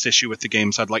my biggest issue with the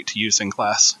games I'd like to use in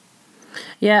class.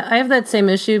 Yeah, I have that same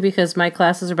issue because my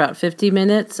classes are about 50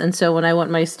 minutes. And so when I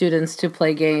want my students to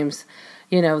play games,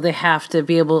 they have to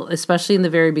be able, especially in the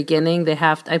very beginning,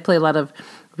 I play a lot of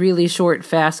really short,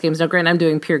 fast games. Now, granted, I'm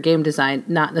doing pure game design,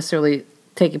 not necessarily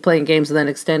playing games and then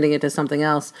extending it to something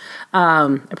else.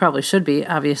 I probably should be,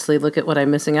 obviously. Look at what I'm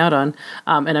missing out on.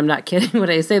 And I'm not kidding when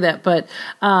I say that. But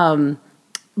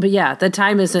yeah, the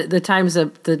time is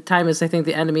I think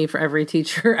the enemy for every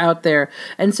teacher out there.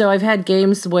 And so I've had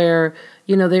games where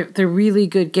they're really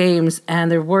good games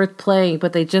and they're worth playing,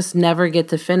 but they just never get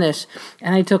to finish.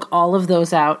 And I took all of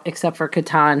those out except for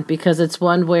Catan, because it's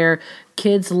one where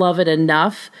kids love it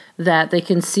enough that they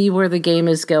can see where the game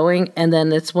is going, and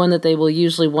then it's one that they will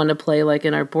usually want to play, like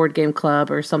in our board game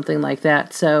club or something like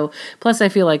that. So plus I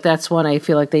feel like that's one I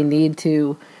feel like they need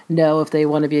to know if they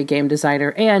want to be a game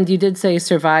designer. And you did say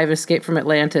Survive, Escape from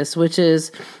Atlantis, which is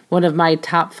one of my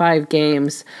top 5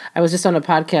 games. I was just on a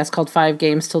podcast called 5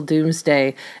 Games Till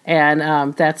Doomsday,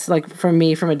 and that's, like, for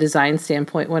me, from a design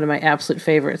standpoint, one of my absolute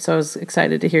favorites. So I was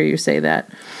excited to hear you say that.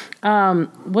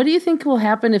 What do you think will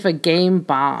happen if a game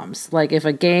bombs? Like, if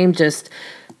a game just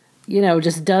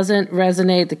doesn't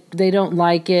resonate, they don't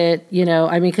like it,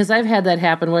 because I've had that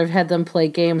happen where I've had them play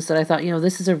games that I thought,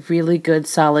 this is a really good,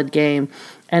 solid game,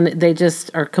 and they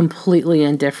just are completely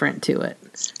indifferent to it.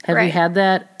 Have you had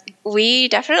that? We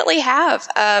definitely have.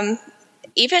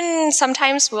 Even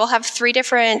sometimes we'll have 3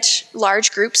 different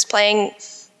large groups playing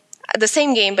the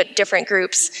same game, but different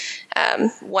groups.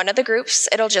 One of the groups,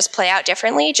 it'll just play out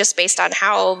differently, just based on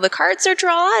how the cards are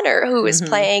drawn or who is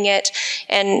playing it.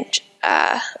 And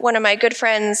one of my good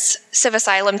friends, Civ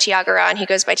Asylum Tiagaran, he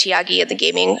goes by Tiagi in the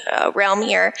gaming realm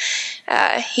here,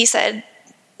 he said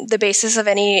the basis of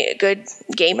any good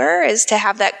gamer is to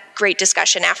have that great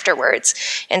discussion afterwards.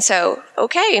 And so,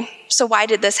 so why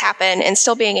did this happen? And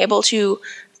still being able to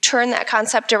turn that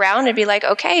concept around and be like,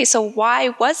 okay, so why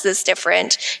was this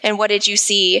different? And what did you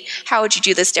see? How would you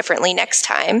do this differently next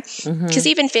time? Because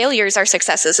even failures are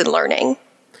successes in learning.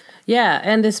 Yeah,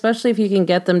 and especially if you can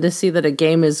get them to see that a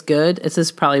game is good. This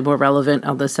is probably more relevant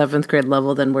on the 7th grade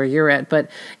level than where you're at, but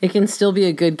it can still be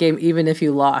a good game even if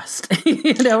you lost.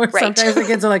 Where sometimes the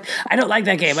kids are like, I don't like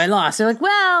that game, I lost. They're like,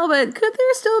 well, but could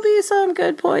there still be some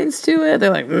good points to it?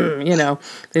 They're like,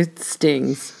 it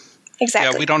stings.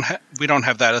 Exactly. Yeah, we don't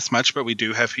have that as much, but we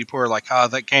do have people who are like,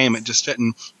 that game, it just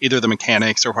didn't, either the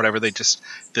mechanics or whatever, this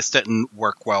didn't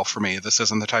work well for me. This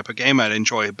isn't the type of game I'd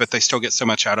enjoy, but they still get so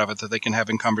much out of it that they can have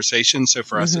in conversation. So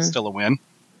for us, it's still a win.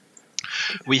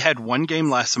 We had one game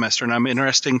last semester, and I'm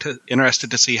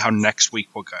interested to see how next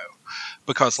week will go.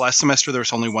 Because last semester there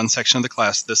was only one section of the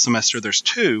class. This semester there's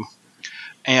two.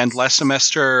 And last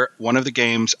semester, one of the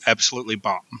games absolutely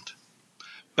bombed.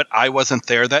 But I wasn't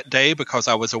there that day because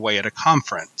I was away at a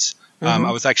conference.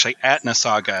 I was actually at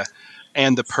Nasaga.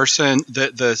 And the person,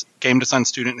 the game design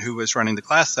student who was running the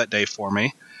class that day for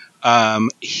me,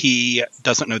 he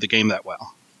doesn't know the game that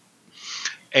well.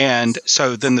 And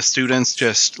so then the students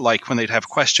just, like, when they'd have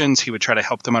questions, he would try to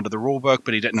help them out of the rule book,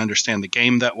 but he didn't understand the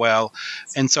game that well.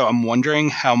 And so I'm wondering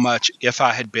how much, if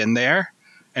I had been there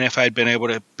and if I had been able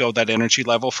to build that energy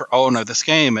level for, oh no, this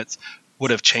game, it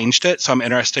would have changed it. So I'm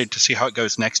interested to see how it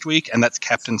goes next week. And that's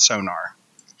Captain Sonar.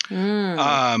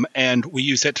 And we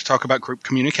use it to talk about group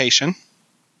communication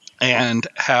and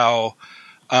how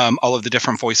all of the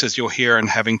different voices you'll hear and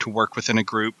having to work within a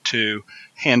group to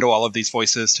handle all of these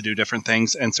voices to do different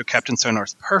things. And so Captain Sonar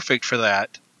is perfect for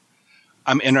that.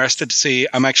 I'm interested to see,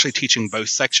 I'm actually teaching both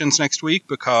sections next week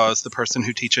because the person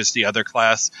who teaches the other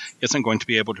class isn't going to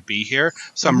be able to be here.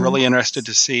 So I'm really interested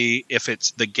to see if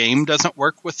it's the game doesn't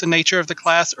work with the nature of the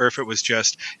class or if it was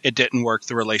just, it didn't work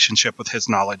the relationship with his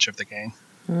knowledge of the game.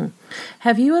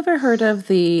 Have you ever heard of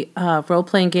the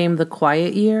role-playing game, The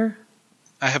Quiet Year?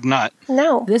 I have not.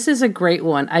 No. This is a great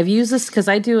one. I've used this because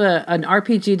I do an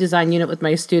RPG design unit with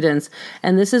my students,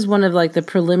 and this is one of like the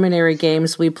preliminary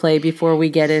games we play before we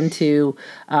get into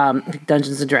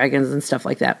Dungeons and Dragons and stuff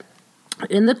like that.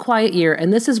 In The Quiet Year,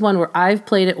 and this is one where I've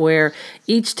played it where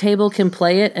each table can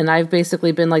play it, and I've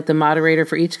basically been like the moderator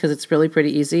for each because it's really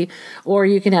pretty easy, or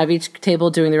you can have each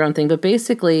table doing their own thing. But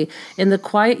basically, in The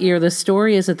Quiet Year, the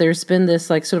story is that there's been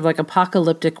this like sort of like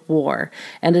apocalyptic war,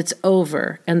 and it's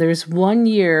over, and there's 1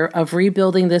 year of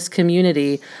rebuilding this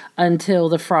community until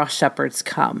the Frost Shepherds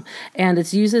come. And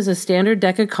it's used as a standard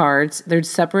deck of cards. They're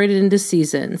separated into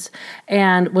seasons.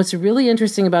 And what's really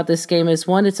interesting about this game is,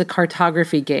 one, it's a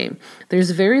cartography game.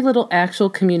 There's very little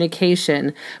actual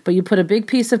communication, but you put a big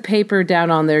piece of paper down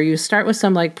on there. You start with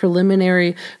some like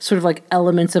preliminary sort of like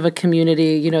elements of a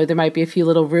community. You know, there might be a few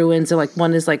little ruins, or like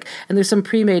one is like, and there's some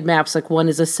pre-made maps, like one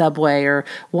is a subway, or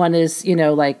one is, you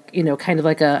know, like, you know, kind of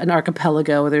like an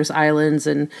archipelago where there's islands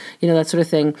and, you know, that sort of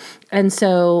thing. And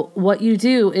so what you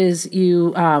do is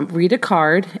you read a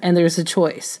card and there's a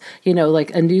choice, you know,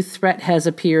 like a new threat has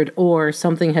appeared or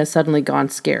something has suddenly gone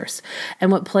scarce.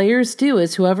 And what players do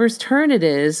is whoever's turn it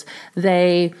is,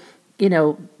 they, you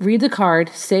know, read the card,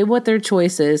 say what their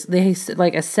choice is, they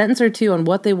like a sentence or two on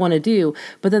what they want to do,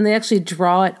 but then they actually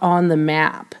draw it on the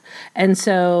map. And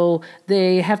so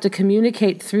they have to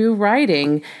communicate through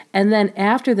writing, and then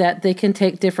after that they can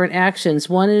take different actions.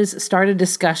 One is start a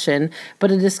discussion,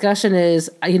 but a discussion is,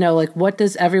 you know, like, what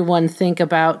does everyone think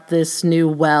about this new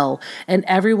well? And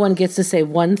everyone gets to say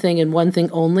one thing and one thing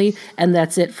only, and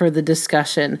that's it for the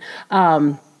discussion.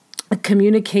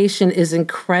 Communication is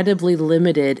incredibly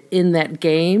limited in that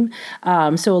game.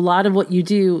 So a lot of what you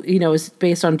do, you know, is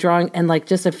based on drawing and like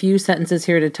just a few sentences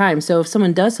here at a time. So if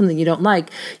someone does something you don't like,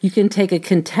 you can take a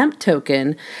contempt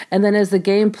token, and then as the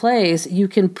game plays, you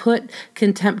can put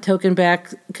contempt token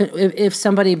back if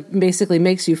somebody basically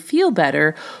makes you feel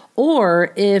better,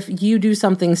 or if you do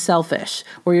something selfish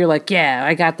where you're like, yeah,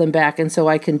 I got them back, and so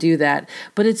I can do that.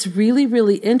 But it's really,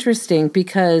 really interesting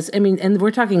because, I mean, and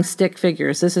we're talking stick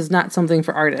figures. This is not something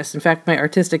for artists. In fact, my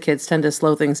artistic kids tend to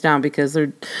slow things down because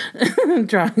their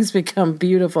drawings become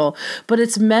beautiful. But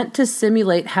it's meant to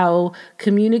simulate how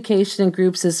communication in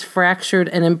groups is fractured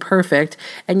and imperfect,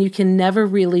 and you can never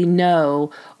really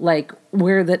know, like,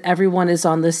 where that everyone is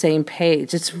on the same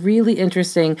page. It's really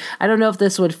interesting. I don't know if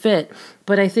this would fit,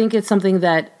 but I think it's something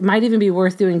that might even be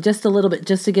worth doing just a little bit,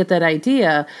 just to get that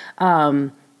idea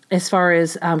as far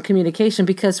as communication,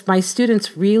 because my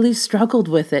students really struggled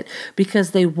with it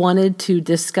because they wanted to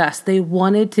discuss. They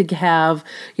wanted to have,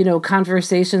 you know,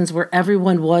 conversations where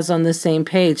everyone was on the same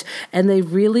page. And they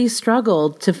really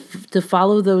struggled to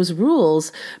follow those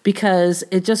rules because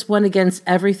it just went against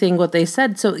everything what they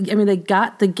said. So, I mean, they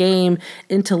got the game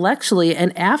intellectually,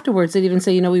 and afterwards they'd even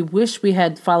say, you know, we wish we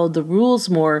had followed the rules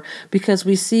more because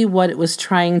we see what it was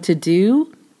trying to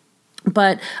do.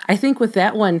 But I think with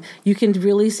that one, you can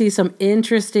really see some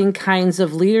interesting kinds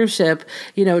of leadership,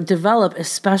 you know, develop,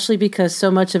 especially because so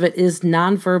much of it is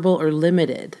nonverbal or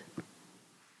limited.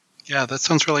 Yeah, that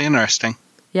sounds really interesting.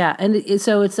 Yeah, and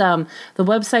so it's the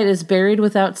website is Buried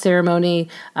Without Ceremony,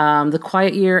 The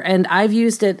Quiet Year, and I've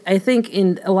used it, I think,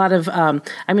 in a lot of, I'm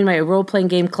in my role-playing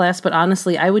game class, but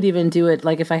honestly, I would even do it,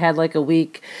 like, if I had, like, a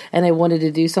week and I wanted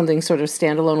to do something sort of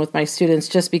standalone with my students,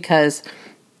 just because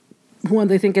one,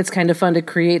 they think it's kind of fun to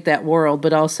create that world,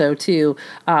 but also too,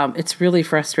 it's really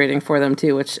frustrating for them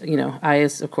too, which, I,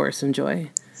 of course, enjoy.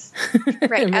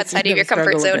 Right, outside of your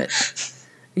comfort zone.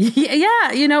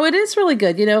 Yeah, it is really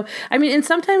good. And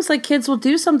sometimes like kids will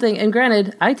do something, and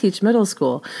granted, I teach middle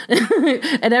school,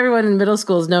 and everyone in middle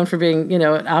school is known for being,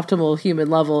 at optimal human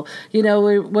level.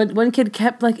 When one kid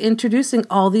kept like introducing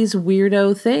all these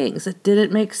weirdo things that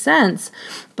didn't make sense,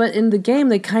 but in the game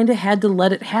they kind of had to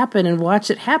let it happen and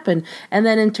watch it happen. And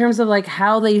then in terms of like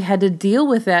how they had to deal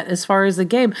with that as far as the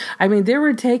game, they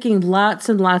were taking lots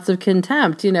and lots of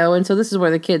contempt, and so this is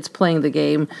where the kid's playing the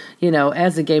game,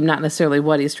 as a game, not necessarily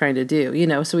what he's trying to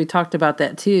do, so we talked about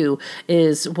that too,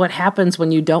 is what happens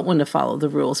when you don't want to follow the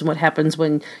rules and what happens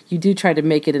when you do try to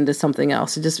make it into something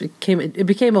else. It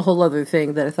became a whole other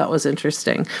thing that I thought was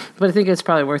interesting, but I think it's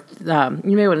probably worth,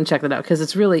 you may want to check that out, because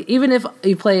it's really, even if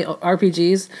you play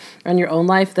RPGs on your own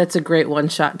life, that's a great one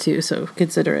shot too, so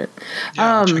consider it.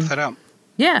 Yeah, I'll check that out.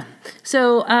 Yeah.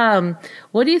 So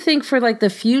what do you think for like the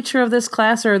future of this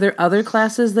class, or are there other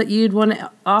classes that you'd want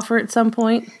to offer at some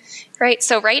point? Right.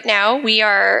 So right now we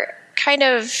are kind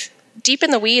of deep in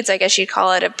the weeds, I guess you'd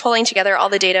call it, of pulling together all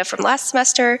the data from last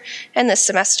semester and this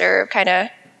semester, kind of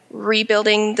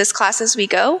rebuilding this class as we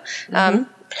go. Mm-hmm.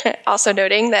 Also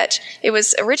noting that it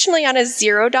was originally on a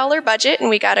 $0 budget, and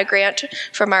we got a grant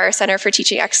from our Center for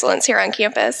Teaching Excellence here on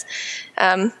campus.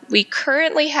 We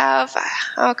currently have,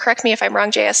 correct me if I'm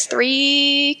wrong, JS,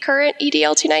 3 current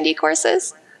EDL 290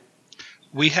 courses.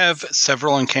 We have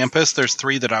several on campus. There's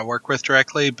 3 that I work with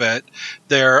directly, but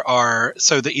there are,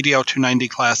 so the EDL 290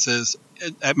 classes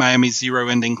at Miami, zero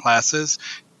ending classes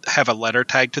have a letter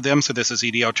tag to them. So this is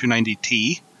EDL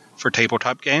 290T for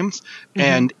tabletop games,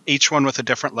 and each one with a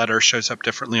different letter shows up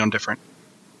differently on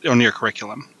your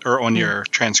curriculum or on your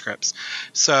transcripts.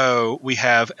 So we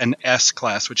have an S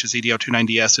class, which is EDL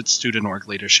 290S. It's student org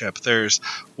leadership. There's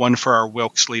one for our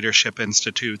Wilkes Leadership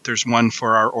Institute. There's one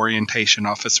for our orientation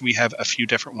office. We have a few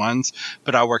different ones,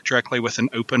 but I work directly with an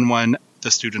open one, the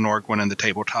student org one, and the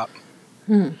tabletop.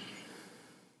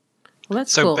 Well,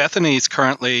 that's so cool. Bethany's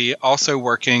currently also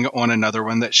working on another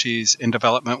one that she's in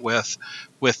development with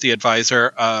the advisor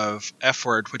of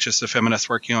F-Word, which is the feminist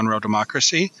working on real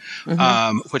democracy,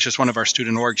 which is one of our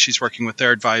student orgs. She's working with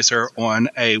their advisor on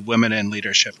a women in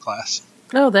leadership class.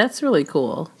 Oh, that's really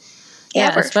cool.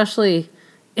 Yeah, especially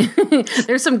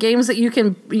there's some games that you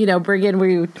can, bring in where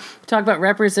you talk about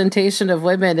representation of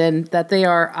women and that they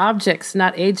are objects,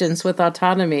 not agents with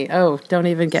autonomy. Oh, don't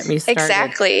even get me started.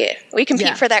 Exactly. We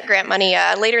compete for that grant money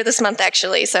later this month,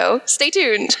 actually, so stay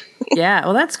tuned. Yeah,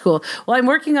 well, that's cool. Well, I'm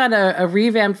working on a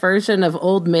revamped version of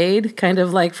Old Maid, kind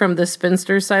of like from the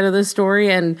spinster side of the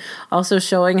story, and also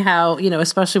showing how,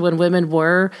 especially when women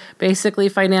were basically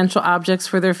financial objects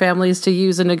for their families to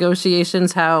use in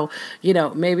negotiations, how,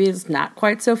 maybe it's not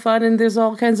quite so fun, and there's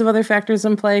all kinds of other factors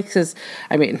in play, because,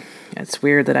 it's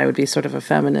weird that I would be sort of a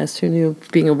feminist. Who knew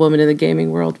being a woman in the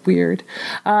gaming world? Weird.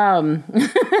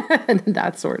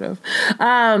 Not sort of.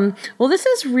 Well, this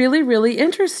is really, really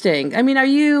interesting. Are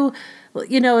you,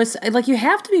 it's like you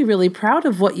have to be really proud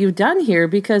of what you've done here,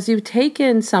 because you've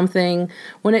taken something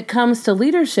when it comes to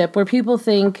leadership where people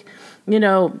think,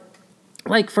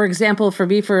 like, for example,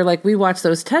 we watch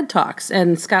those TED Talks,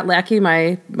 and Scott Lackey,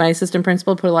 my assistant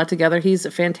principal, put a lot together.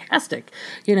 He's fantastic,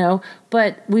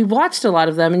 but we watched a lot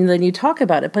of them, and then you talk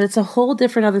about it, but it's a whole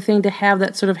different other thing to have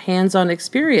that sort of hands-on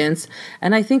experience.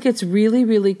 And I think it's really,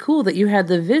 really cool that you had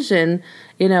the vision,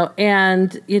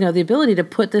 and, the ability to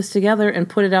put this together and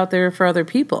put it out there for other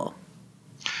people.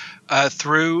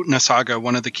 Through NASAGA,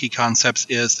 one of the key concepts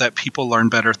is that people learn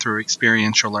better through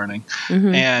experiential learning.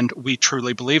 And we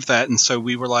truly believe that. And so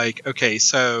we were like, okay,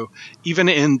 so even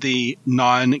in the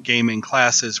non-gaming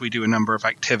classes, we do a number of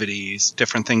activities,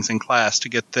 different things in class to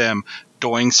get them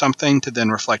doing something to then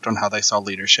reflect on how they saw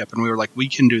leadership. And we were like, we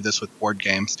can do this with board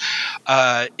games.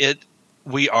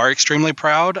 We are extremely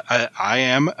proud. I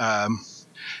am.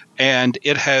 And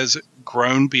it has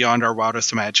grown beyond our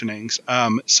wildest imaginings.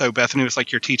 So Bethany was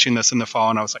like, you're teaching this in the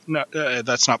fall. And I was like, no,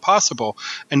 that's not possible.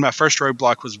 And my first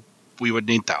roadblock was we would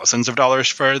need thousands of dollars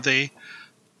for the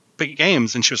big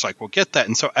games. And she was like, well, get that.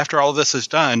 And so after all of this is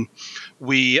done,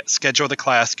 we schedule the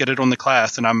class, get it on the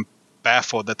class. And I'm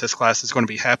baffled that this class is going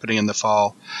to be happening in the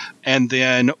fall. And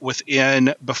then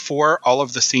before all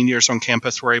of the seniors on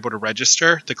campus were able to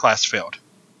register, the class failed.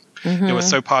 It was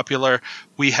so popular.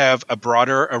 We have a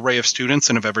broader array of students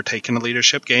than have ever taken a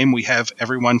leadership game. We have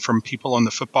everyone from people on the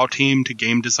football team to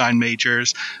game design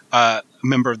majors, a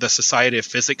member of the Society of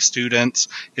Physics students.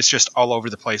 It's just all over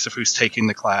the place of who's taking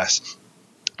the class.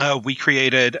 we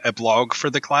created a blog for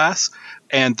the class.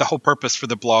 And the whole purpose for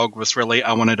the blog was really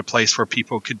I wanted a place where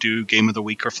people could do Game of the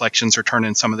Week reflections or turn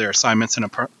in some of their assignments in a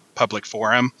public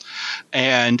forum.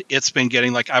 And it's been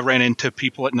getting, like, I ran into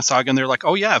people at Nasaga and they're like,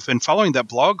 oh yeah, I've been following that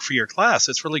blog for your class.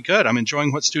 It's really good. I'm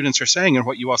enjoying what students are saying and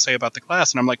what you all say about the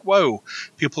class. And I'm like, whoa,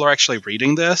 people are actually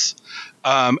reading this.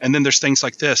 And then there's things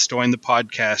like this, doing the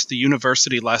podcast. The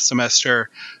university last semester,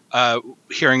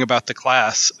 hearing about the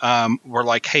class, were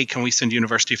like, hey, can we send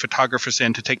university photographers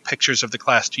in to take pictures of the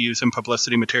class to use in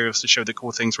publicity materials to show the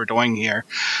cool things we're doing here?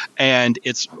 And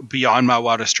it's beyond my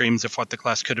wildest dreams of what the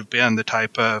class could have been, the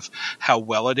type of how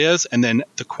well it is. And then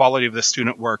the quality of the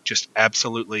student work just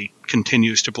absolutely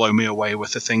continues to blow me away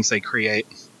with the things they create.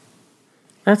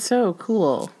 That's so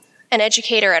cool. An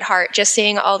educator at heart, just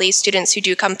seeing all these students who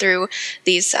do come through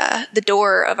these the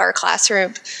door of our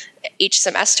classroom each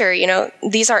semester,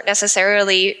 these aren't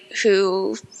necessarily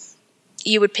who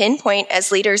you would pinpoint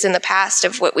as leaders in the past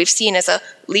of what we've seen as a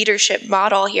leadership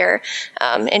model here,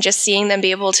 and just seeing them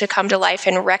be able to come to life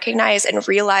and recognize and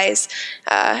realize,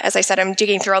 as I said, I'm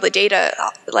digging through all the data,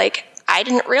 like, I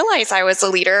didn't realize I was a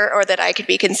leader or that I could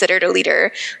be considered a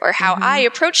leader, or how I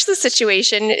approach the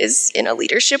situation is in a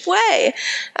leadership way.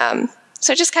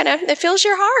 So just kind of, it fills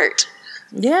your heart.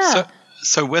 Yeah.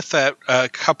 So with that, a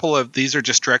couple of these are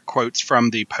just direct quotes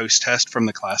from the post-test from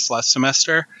the class last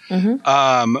semester.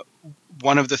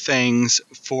 One of the things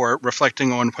for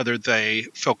reflecting on whether they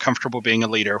feel comfortable being a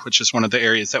leader, which is one of the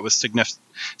areas that was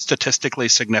statistically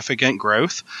significant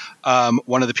growth.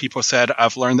 One of the people said,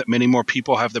 I've learned that many more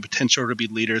people have the potential to be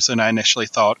leaders than I initially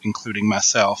thought, including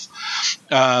myself.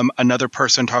 Another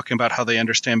person talking about how they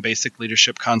understand basic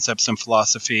leadership concepts and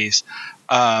philosophies.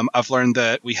 I've learned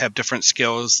that we have different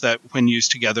skills that, when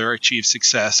used together, achieve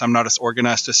success. I'm not as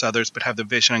organized as others, but have the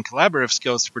vision and collaborative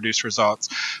skills to produce results.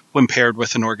 When paired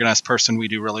with an organized person, we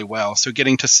do really well. So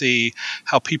getting to see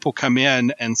how people come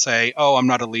in and say, oh, I'm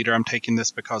not a leader, I'm taking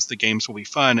this because the games will be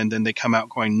fun. And then they come out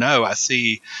going, no, I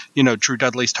see, Drew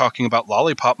Dudley's talking about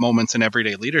lollipop moments in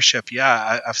everyday leadership.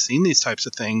 Yeah, I've seen these types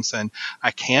of things, and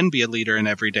I can be a leader in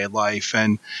everyday life.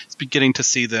 And getting to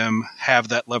see them have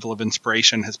that level of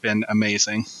inspiration has been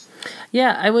amazing.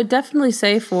 Yeah, I would definitely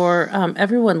say for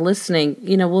everyone listening,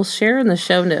 we'll share in the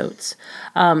show notes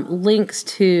links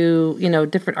to,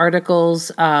 different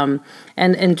articles.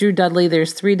 And Drew Dudley,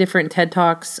 there's 3 different TED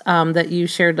Talks that you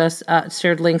shared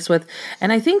links with.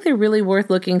 And I think they're really worth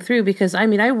looking through because,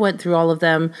 I went through all of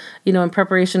them, in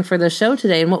preparation for the show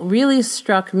today. And what really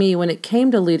struck me when it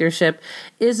came to leadership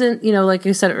isn't, like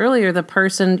you said earlier, the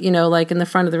person, like in the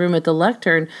front of the room at the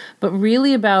lectern, but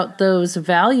really about those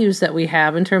values that we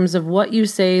have in terms of what you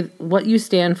say, what you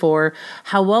stand for,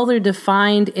 how well they're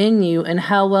defined in you, and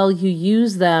how well you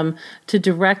use them to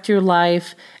direct your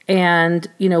life and,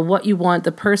 what you want,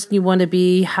 the person you want to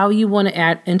be, how you want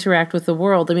to interact with the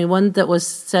world. One that was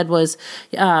said was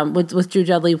with Drew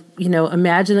Dudley,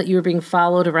 imagine that you were being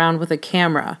followed around with a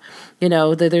camera.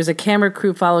 There's a camera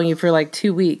crew following you for like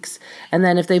 2 weeks. And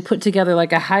then if they put together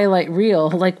like a highlight reel,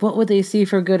 like what would they see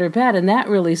for good or bad? And that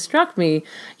really struck me,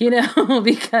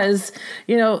 because,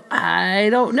 I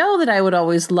don't know that I would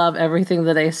always love everything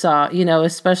that I saw,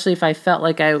 especially if I felt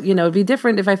like it'd be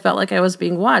different if I felt like I was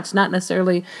being watched, not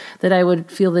necessarily that I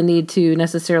would feel the need to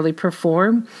necessarily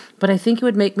perform, but I think it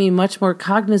would make me much more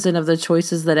cognizant of the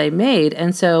choices that I made.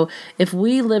 And so if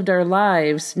we lived our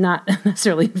lives, not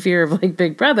necessarily in fear of like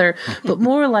Big Brother, but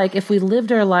more like if we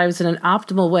lived our lives in an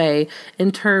optimal way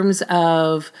in terms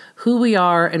of who we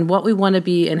are and what we want to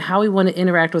be and how we want to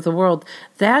interact with the world,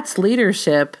 that's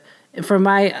leadership, from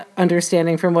my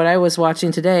understanding, from what I was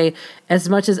watching today, as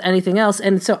much as anything else.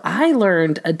 And so I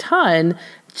learned a ton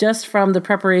just from the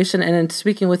preparation and in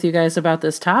speaking with you guys about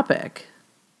this topic.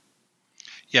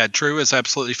 Yeah, Drew is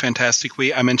absolutely fantastic.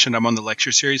 I mentioned I'm on the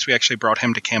lecture series. We actually brought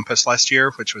him to campus last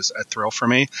year, which was a thrill for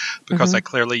me because I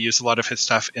clearly use a lot of his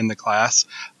stuff in the class.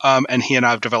 And he and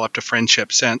I have developed a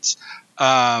friendship since.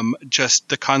 Just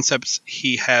the concepts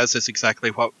he has is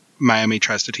exactly what Miami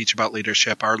tries to teach about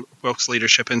leadership. Our Wilkes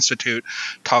Leadership Institute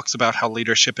talks about how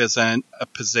leadership isn't a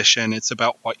position, it's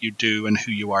about what you do and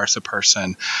who you are as a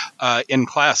person. In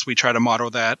class, we try to model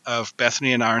that of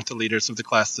Bethany and I aren't the leaders of the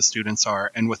class, the students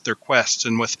are, and with their quests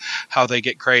and with how they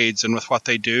get grades and with what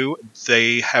they do,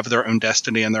 they have their own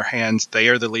destiny in their hands. They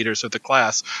are the leaders of the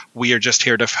class. We are just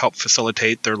here to help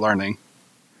facilitate their learning.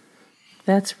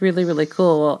 That's really, really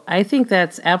cool. Well, I think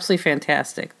that's absolutely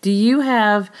fantastic. Do you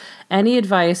have any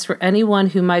advice for anyone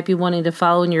who might be wanting to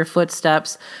follow in your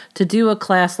footsteps to do a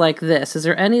class like this? Is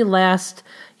there any last,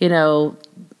 little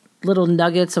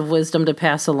nuggets of wisdom to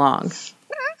pass along?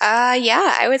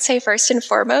 Yeah, I would say first and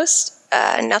foremost,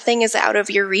 Nothing is out of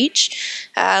your reach.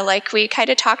 Like we kind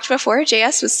of talked before,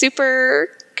 JS was super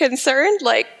concerned,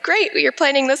 like, great, you're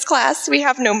planning this class. We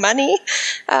have no money.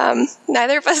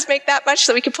 Neither of us make that much,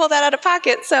 so we can pull that out of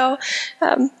pocket. So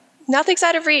nothing's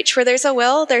out of reach. Where there's a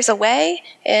will, there's a way.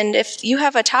 And if you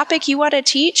have a topic you want to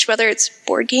teach, whether it's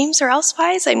board games or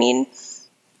elsewise, I mean,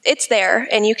 it's there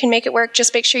and you can make it work.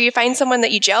 Just make sure you find someone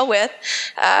that you gel with.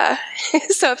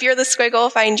 So if you're the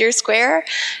squiggle, find your square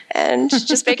and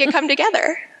just make it come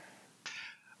together.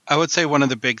 I would say one of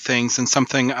the big things, and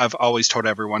something I've always told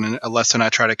everyone, and a lesson I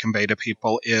try to convey to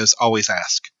people, is always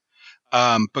ask.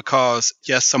 Because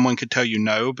yes, someone could tell you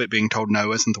no, but being told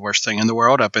no isn't the worst thing in the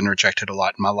world. I've been rejected a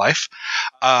lot in my life.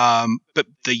 But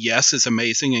the yes is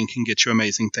amazing and can get you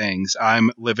amazing things.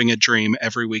 I'm living a dream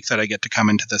every week that I get to come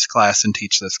into this class and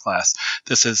teach this class.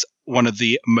 This is one of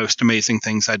the most amazing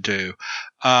things I do.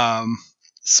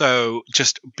 So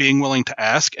just being willing to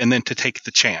ask and then to take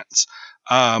the chance.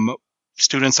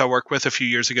 Students I work with a few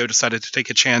years ago decided to take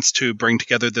a chance to bring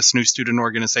together this new student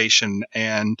organization.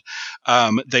 And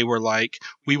they were like,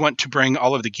 we want to bring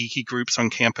all of the geeky groups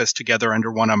on campus together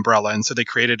under one umbrella. And so they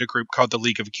created a group called the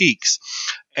League of Geeks.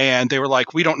 And they were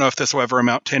like, we don't know if this will ever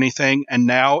amount to anything. And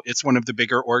now it's one of the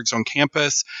bigger orgs on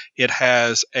campus. It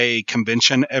has a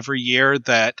convention every year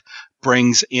that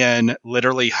brings in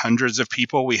literally hundreds of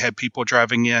people. We had people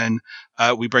driving in.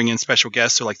 We bring in special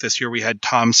guests. So like this year we had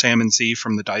Tom, Sam, and Z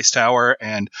from the Dice Tower.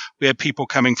 And we had people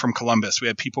coming from Columbus. We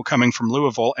had people coming from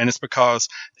Louisville. And it's because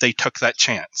they took that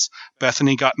chance.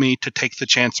 Bethany got me to take the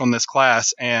chance on this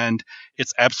class. And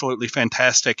it's absolutely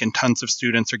fantastic. And tons of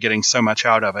students are getting so much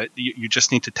out of it. You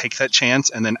just need to take that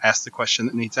chance and then ask the question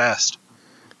that needs asked.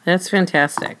 That's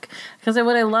fantastic. Because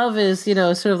what I love is,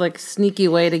 sort of like sneaky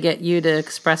way to get you to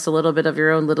express a little bit of your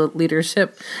own little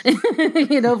leadership,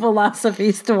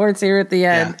 philosophies towards here at the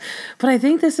end. Yeah. But I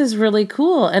think this is really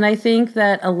cool. And I think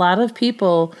that a lot of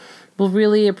people will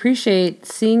really appreciate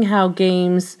seeing how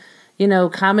games,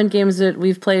 common games that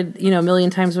we've played, a million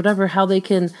times, whatever, how they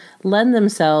can lend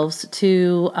themselves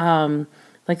to,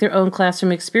 like their own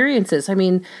classroom experiences. I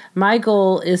mean, my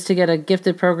goal is to get a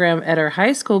gifted program at our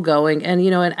high school going. And,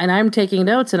 and I'm taking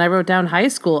notes and I wrote down high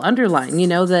school, underline,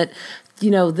 that,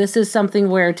 this is something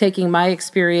where taking my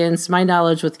experience, my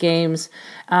knowledge with games,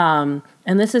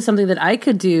 and this is something that I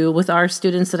could do with our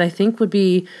students that I think would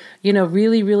be,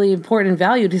 really, really important and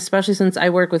valued, especially since I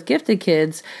work with gifted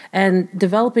kids. And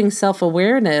developing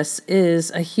self-awareness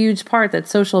is a huge part. That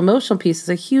social emotional piece is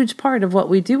a huge part of what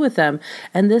we do with them.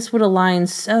 And this would align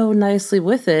so nicely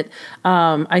with it.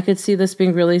 I could see this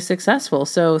being really successful.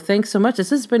 So thanks so much. This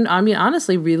has been,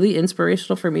 honestly, really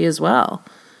inspirational for me as well.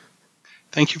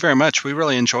 Thank you very much. We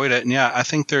really enjoyed it. And yeah, I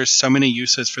think there's so many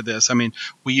uses for this. I mean,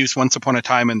 we use Once Upon a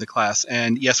Time in the class.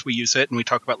 And yes, we use it and we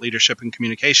talk about leadership and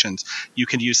communications. You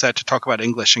can use that to talk about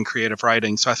English and creative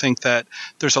writing. So I think that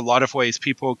there's a lot of ways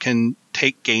people can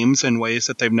take games in ways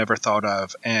that they've never thought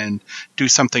of and do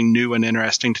something new and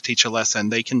interesting to teach a lesson.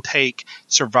 They can take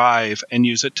Survive and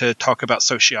use it to talk about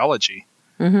sociology.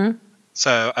 Mm-hmm.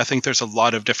 So I think there's a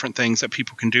lot of different things that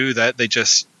people can do that they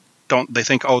just they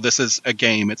think, oh, this is a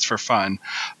game, it's for fun.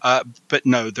 But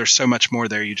no, there's so much more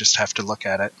there. You just have to look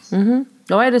at it. Mm-hmm.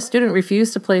 Oh, I had a student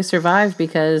refuse to play Survive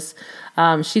because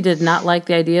she did not like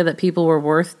the idea that people were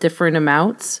worth different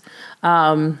amounts.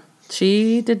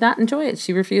 She did not enjoy it.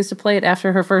 She refused to play it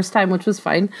after her first time, which was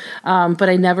fine. But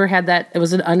I never had that. It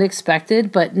was an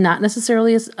unexpected, but not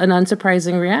necessarily an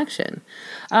unsurprising reaction.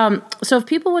 So if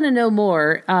people want to know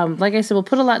more, like I said, we'll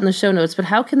put a lot in the show notes, but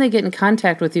how can they get in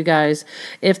contact with you guys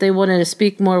if they want to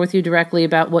speak more with you directly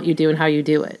about what you do and how you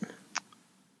do it?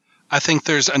 I think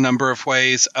there's a number of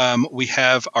ways. We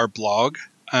have our blog,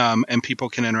 and people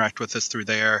can interact with us through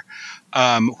there,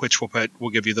 which we'll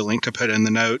give you the link to put in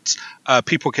the notes.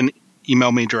 People can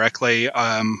email me directly.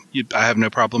 I have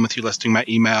no problem with you listing my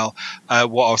email.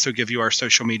 We'll also give you our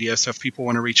social media. So if people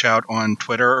want to reach out on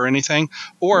Twitter or anything,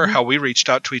 or how we reached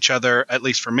out to each other, at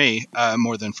least for me,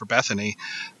 more than for Bethany,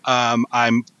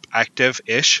 I'm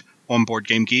active-ish on Board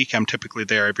Game Geek. I'm typically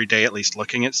there every day, at least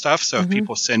looking at stuff. So if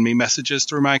people send me messages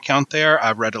through my account there,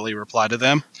 I readily reply to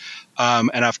them.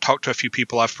 And I've talked to a few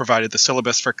people. I've provided the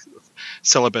syllabus.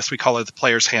 We call it the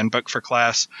player's handbook for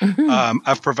class.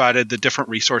 I've provided the different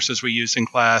resources we use in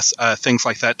class, things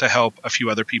like that to help a few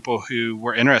other people who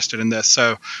were interested in this.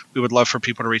 So we would love for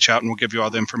people to reach out and we'll give you all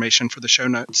the information for the show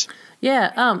notes.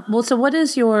 Yeah. Well, so what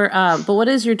is your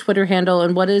Twitter handle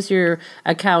and what is your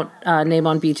account name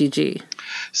on BGG?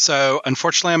 So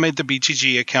unfortunately I made the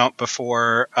BGG account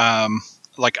before,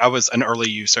 I was an early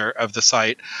user of the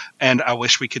site, and I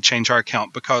wish we could change our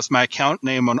account because my account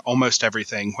name on almost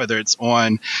everything, whether it's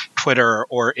on Twitter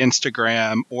or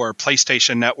Instagram or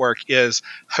PlayStation Network, is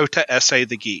Hota Esse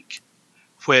the Geek,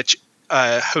 which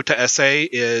Hota Esse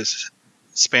is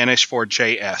Spanish for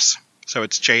JS. So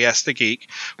it's JS the Geek,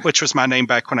 which was my name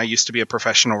back when I used to be a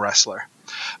professional wrestler.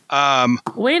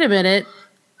 Wait a minute.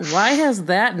 Why has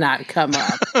that not come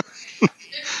up?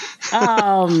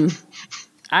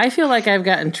 I feel like I've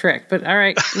gotten tricked, but all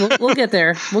right, we'll get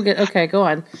there. Okay, go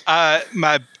on.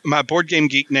 My Board Game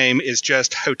Geek name is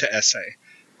just Hota Esse,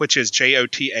 which is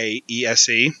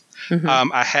Jotaese.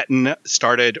 Mm-hmm. I hadn't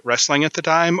started wrestling at the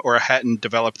time, or I hadn't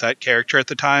developed that character at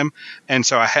the time, and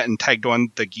so I hadn't tagged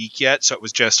on the geek yet, so it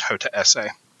was just Hota Esse.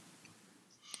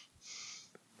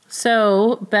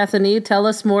 So, Bethany, tell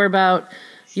us more about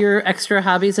your extra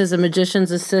hobbies as a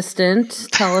magician's assistant.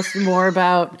 Tell us more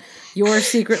about your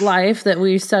secret life that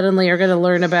we suddenly are going to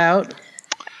learn about.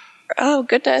 Oh,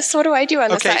 goodness. What do I do on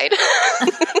the side?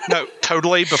 No,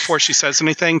 totally. Before she says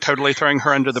anything, totally throwing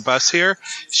her under the bus here.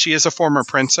 She is a former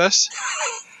princess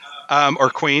or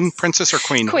queen. Princess or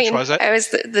queen? Queen. Which was it? I was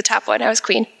the top one. I was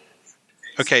queen.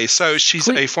 Okay, so she's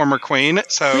a former queen.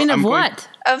 So queen of what?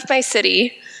 Of my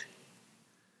city.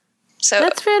 So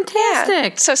that's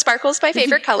fantastic. Yeah. So sparkle's my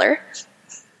favorite color.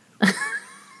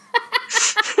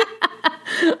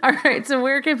 All right. So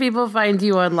where can people find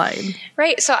you online?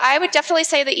 Right. So I would definitely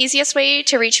say the easiest way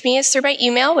to reach me is through my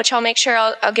email, which I'll make sure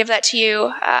I'll give that to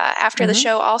you after the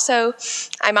show. Also,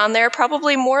 I'm on there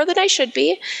probably more than I should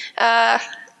be.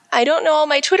 I don't know all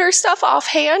my Twitter stuff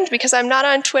offhand because I'm not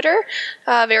on Twitter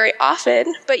very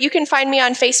often, but you can find me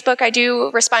on Facebook. I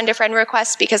do respond to friend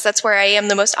requests because that's where I am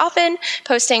the most often,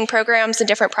 posting programs and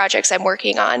different projects I'm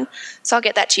working on. So I'll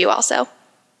get that to you also.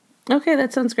 Okay,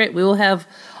 that sounds great. We will have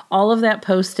all of that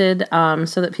posted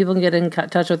so that people can get in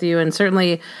touch with you. And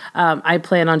certainly I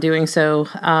plan on doing so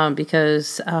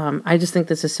because I just think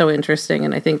this is so interesting.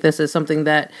 And I think this is something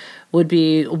that would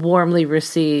be warmly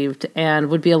received and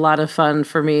would be a lot of fun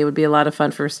for me, would be a lot of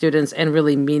fun for students and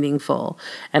really meaningful.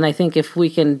 And I think if we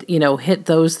can, hit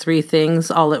those three things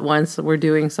all at once, we're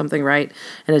doing something right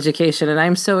in education. And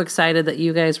I'm so excited that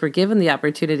you guys were given the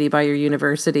opportunity by your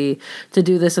university to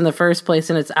do this in the first place.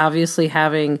 And it's obviously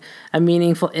having a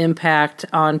meaningful impact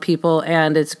on people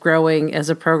and it's growing as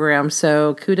a program.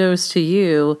 So kudos to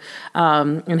you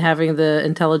in having the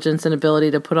intelligence and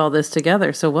ability to put all this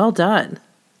together. So well done.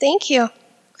 Thank you.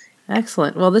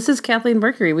 Excellent. Well, this is Kathleen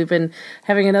Mercury. We've been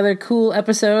having another cool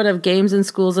episode of Games in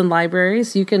Schools and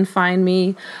Libraries. You can find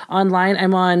me online.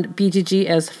 I'm on BGG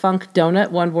as Funk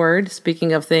Donut, one word,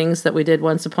 speaking of things that we did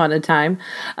once upon a time.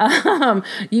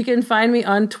 You can find me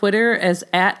on Twitter as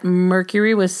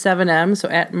 @Mercury with 7 M's,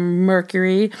 so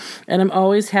 @Mercury. And I'm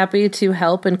always happy to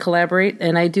help and collaborate.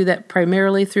 And I do that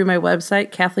primarily through my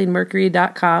website,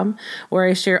 KathleenMercury.com, where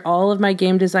I share all of my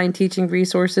game design teaching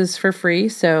resources for free.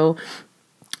 So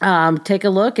take a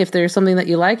look if there's something that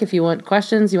you like, if you want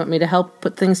questions, you want me to help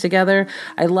put things together.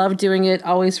 I love doing it,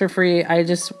 always for free. I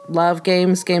just love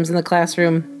games in the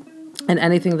classroom, and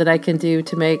anything that I can do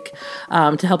to make,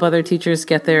 to help other teachers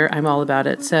get there, I'm all about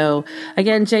it. So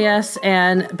again, JS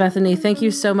and Bethany, thank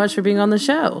you so much for being on the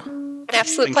show. An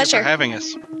absolute Thank pleasure. you for having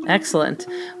us. Excellent.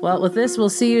 Well, with this, we'll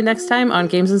see you next time on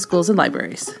Games in Schools and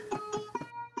Libraries.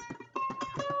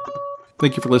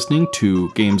 Thank you for listening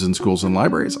to Games in Schools and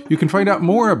Libraries. You can find out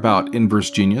more about Inverse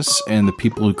Genius and the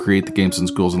people who create the Games in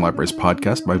Schools and Libraries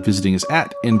podcast by visiting us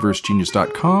at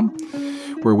inversegenius.com,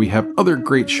 where we have other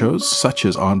great shows such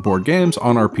as On Board Games,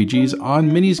 On RPGs, On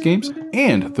Minis Games,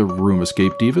 and The Room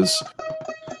Escape Divas.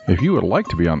 If you would like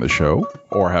to be on the show,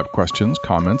 or have questions,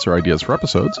 comments, or ideas for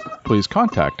episodes, please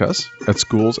contact us at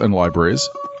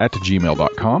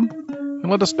schoolsandlibraries@gmail.com and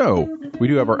let us know. We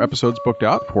do have our episodes booked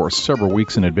out for several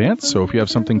weeks in advance, so if you have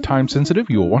something time sensitive,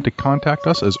 you will want to contact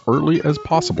us as early as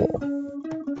possible.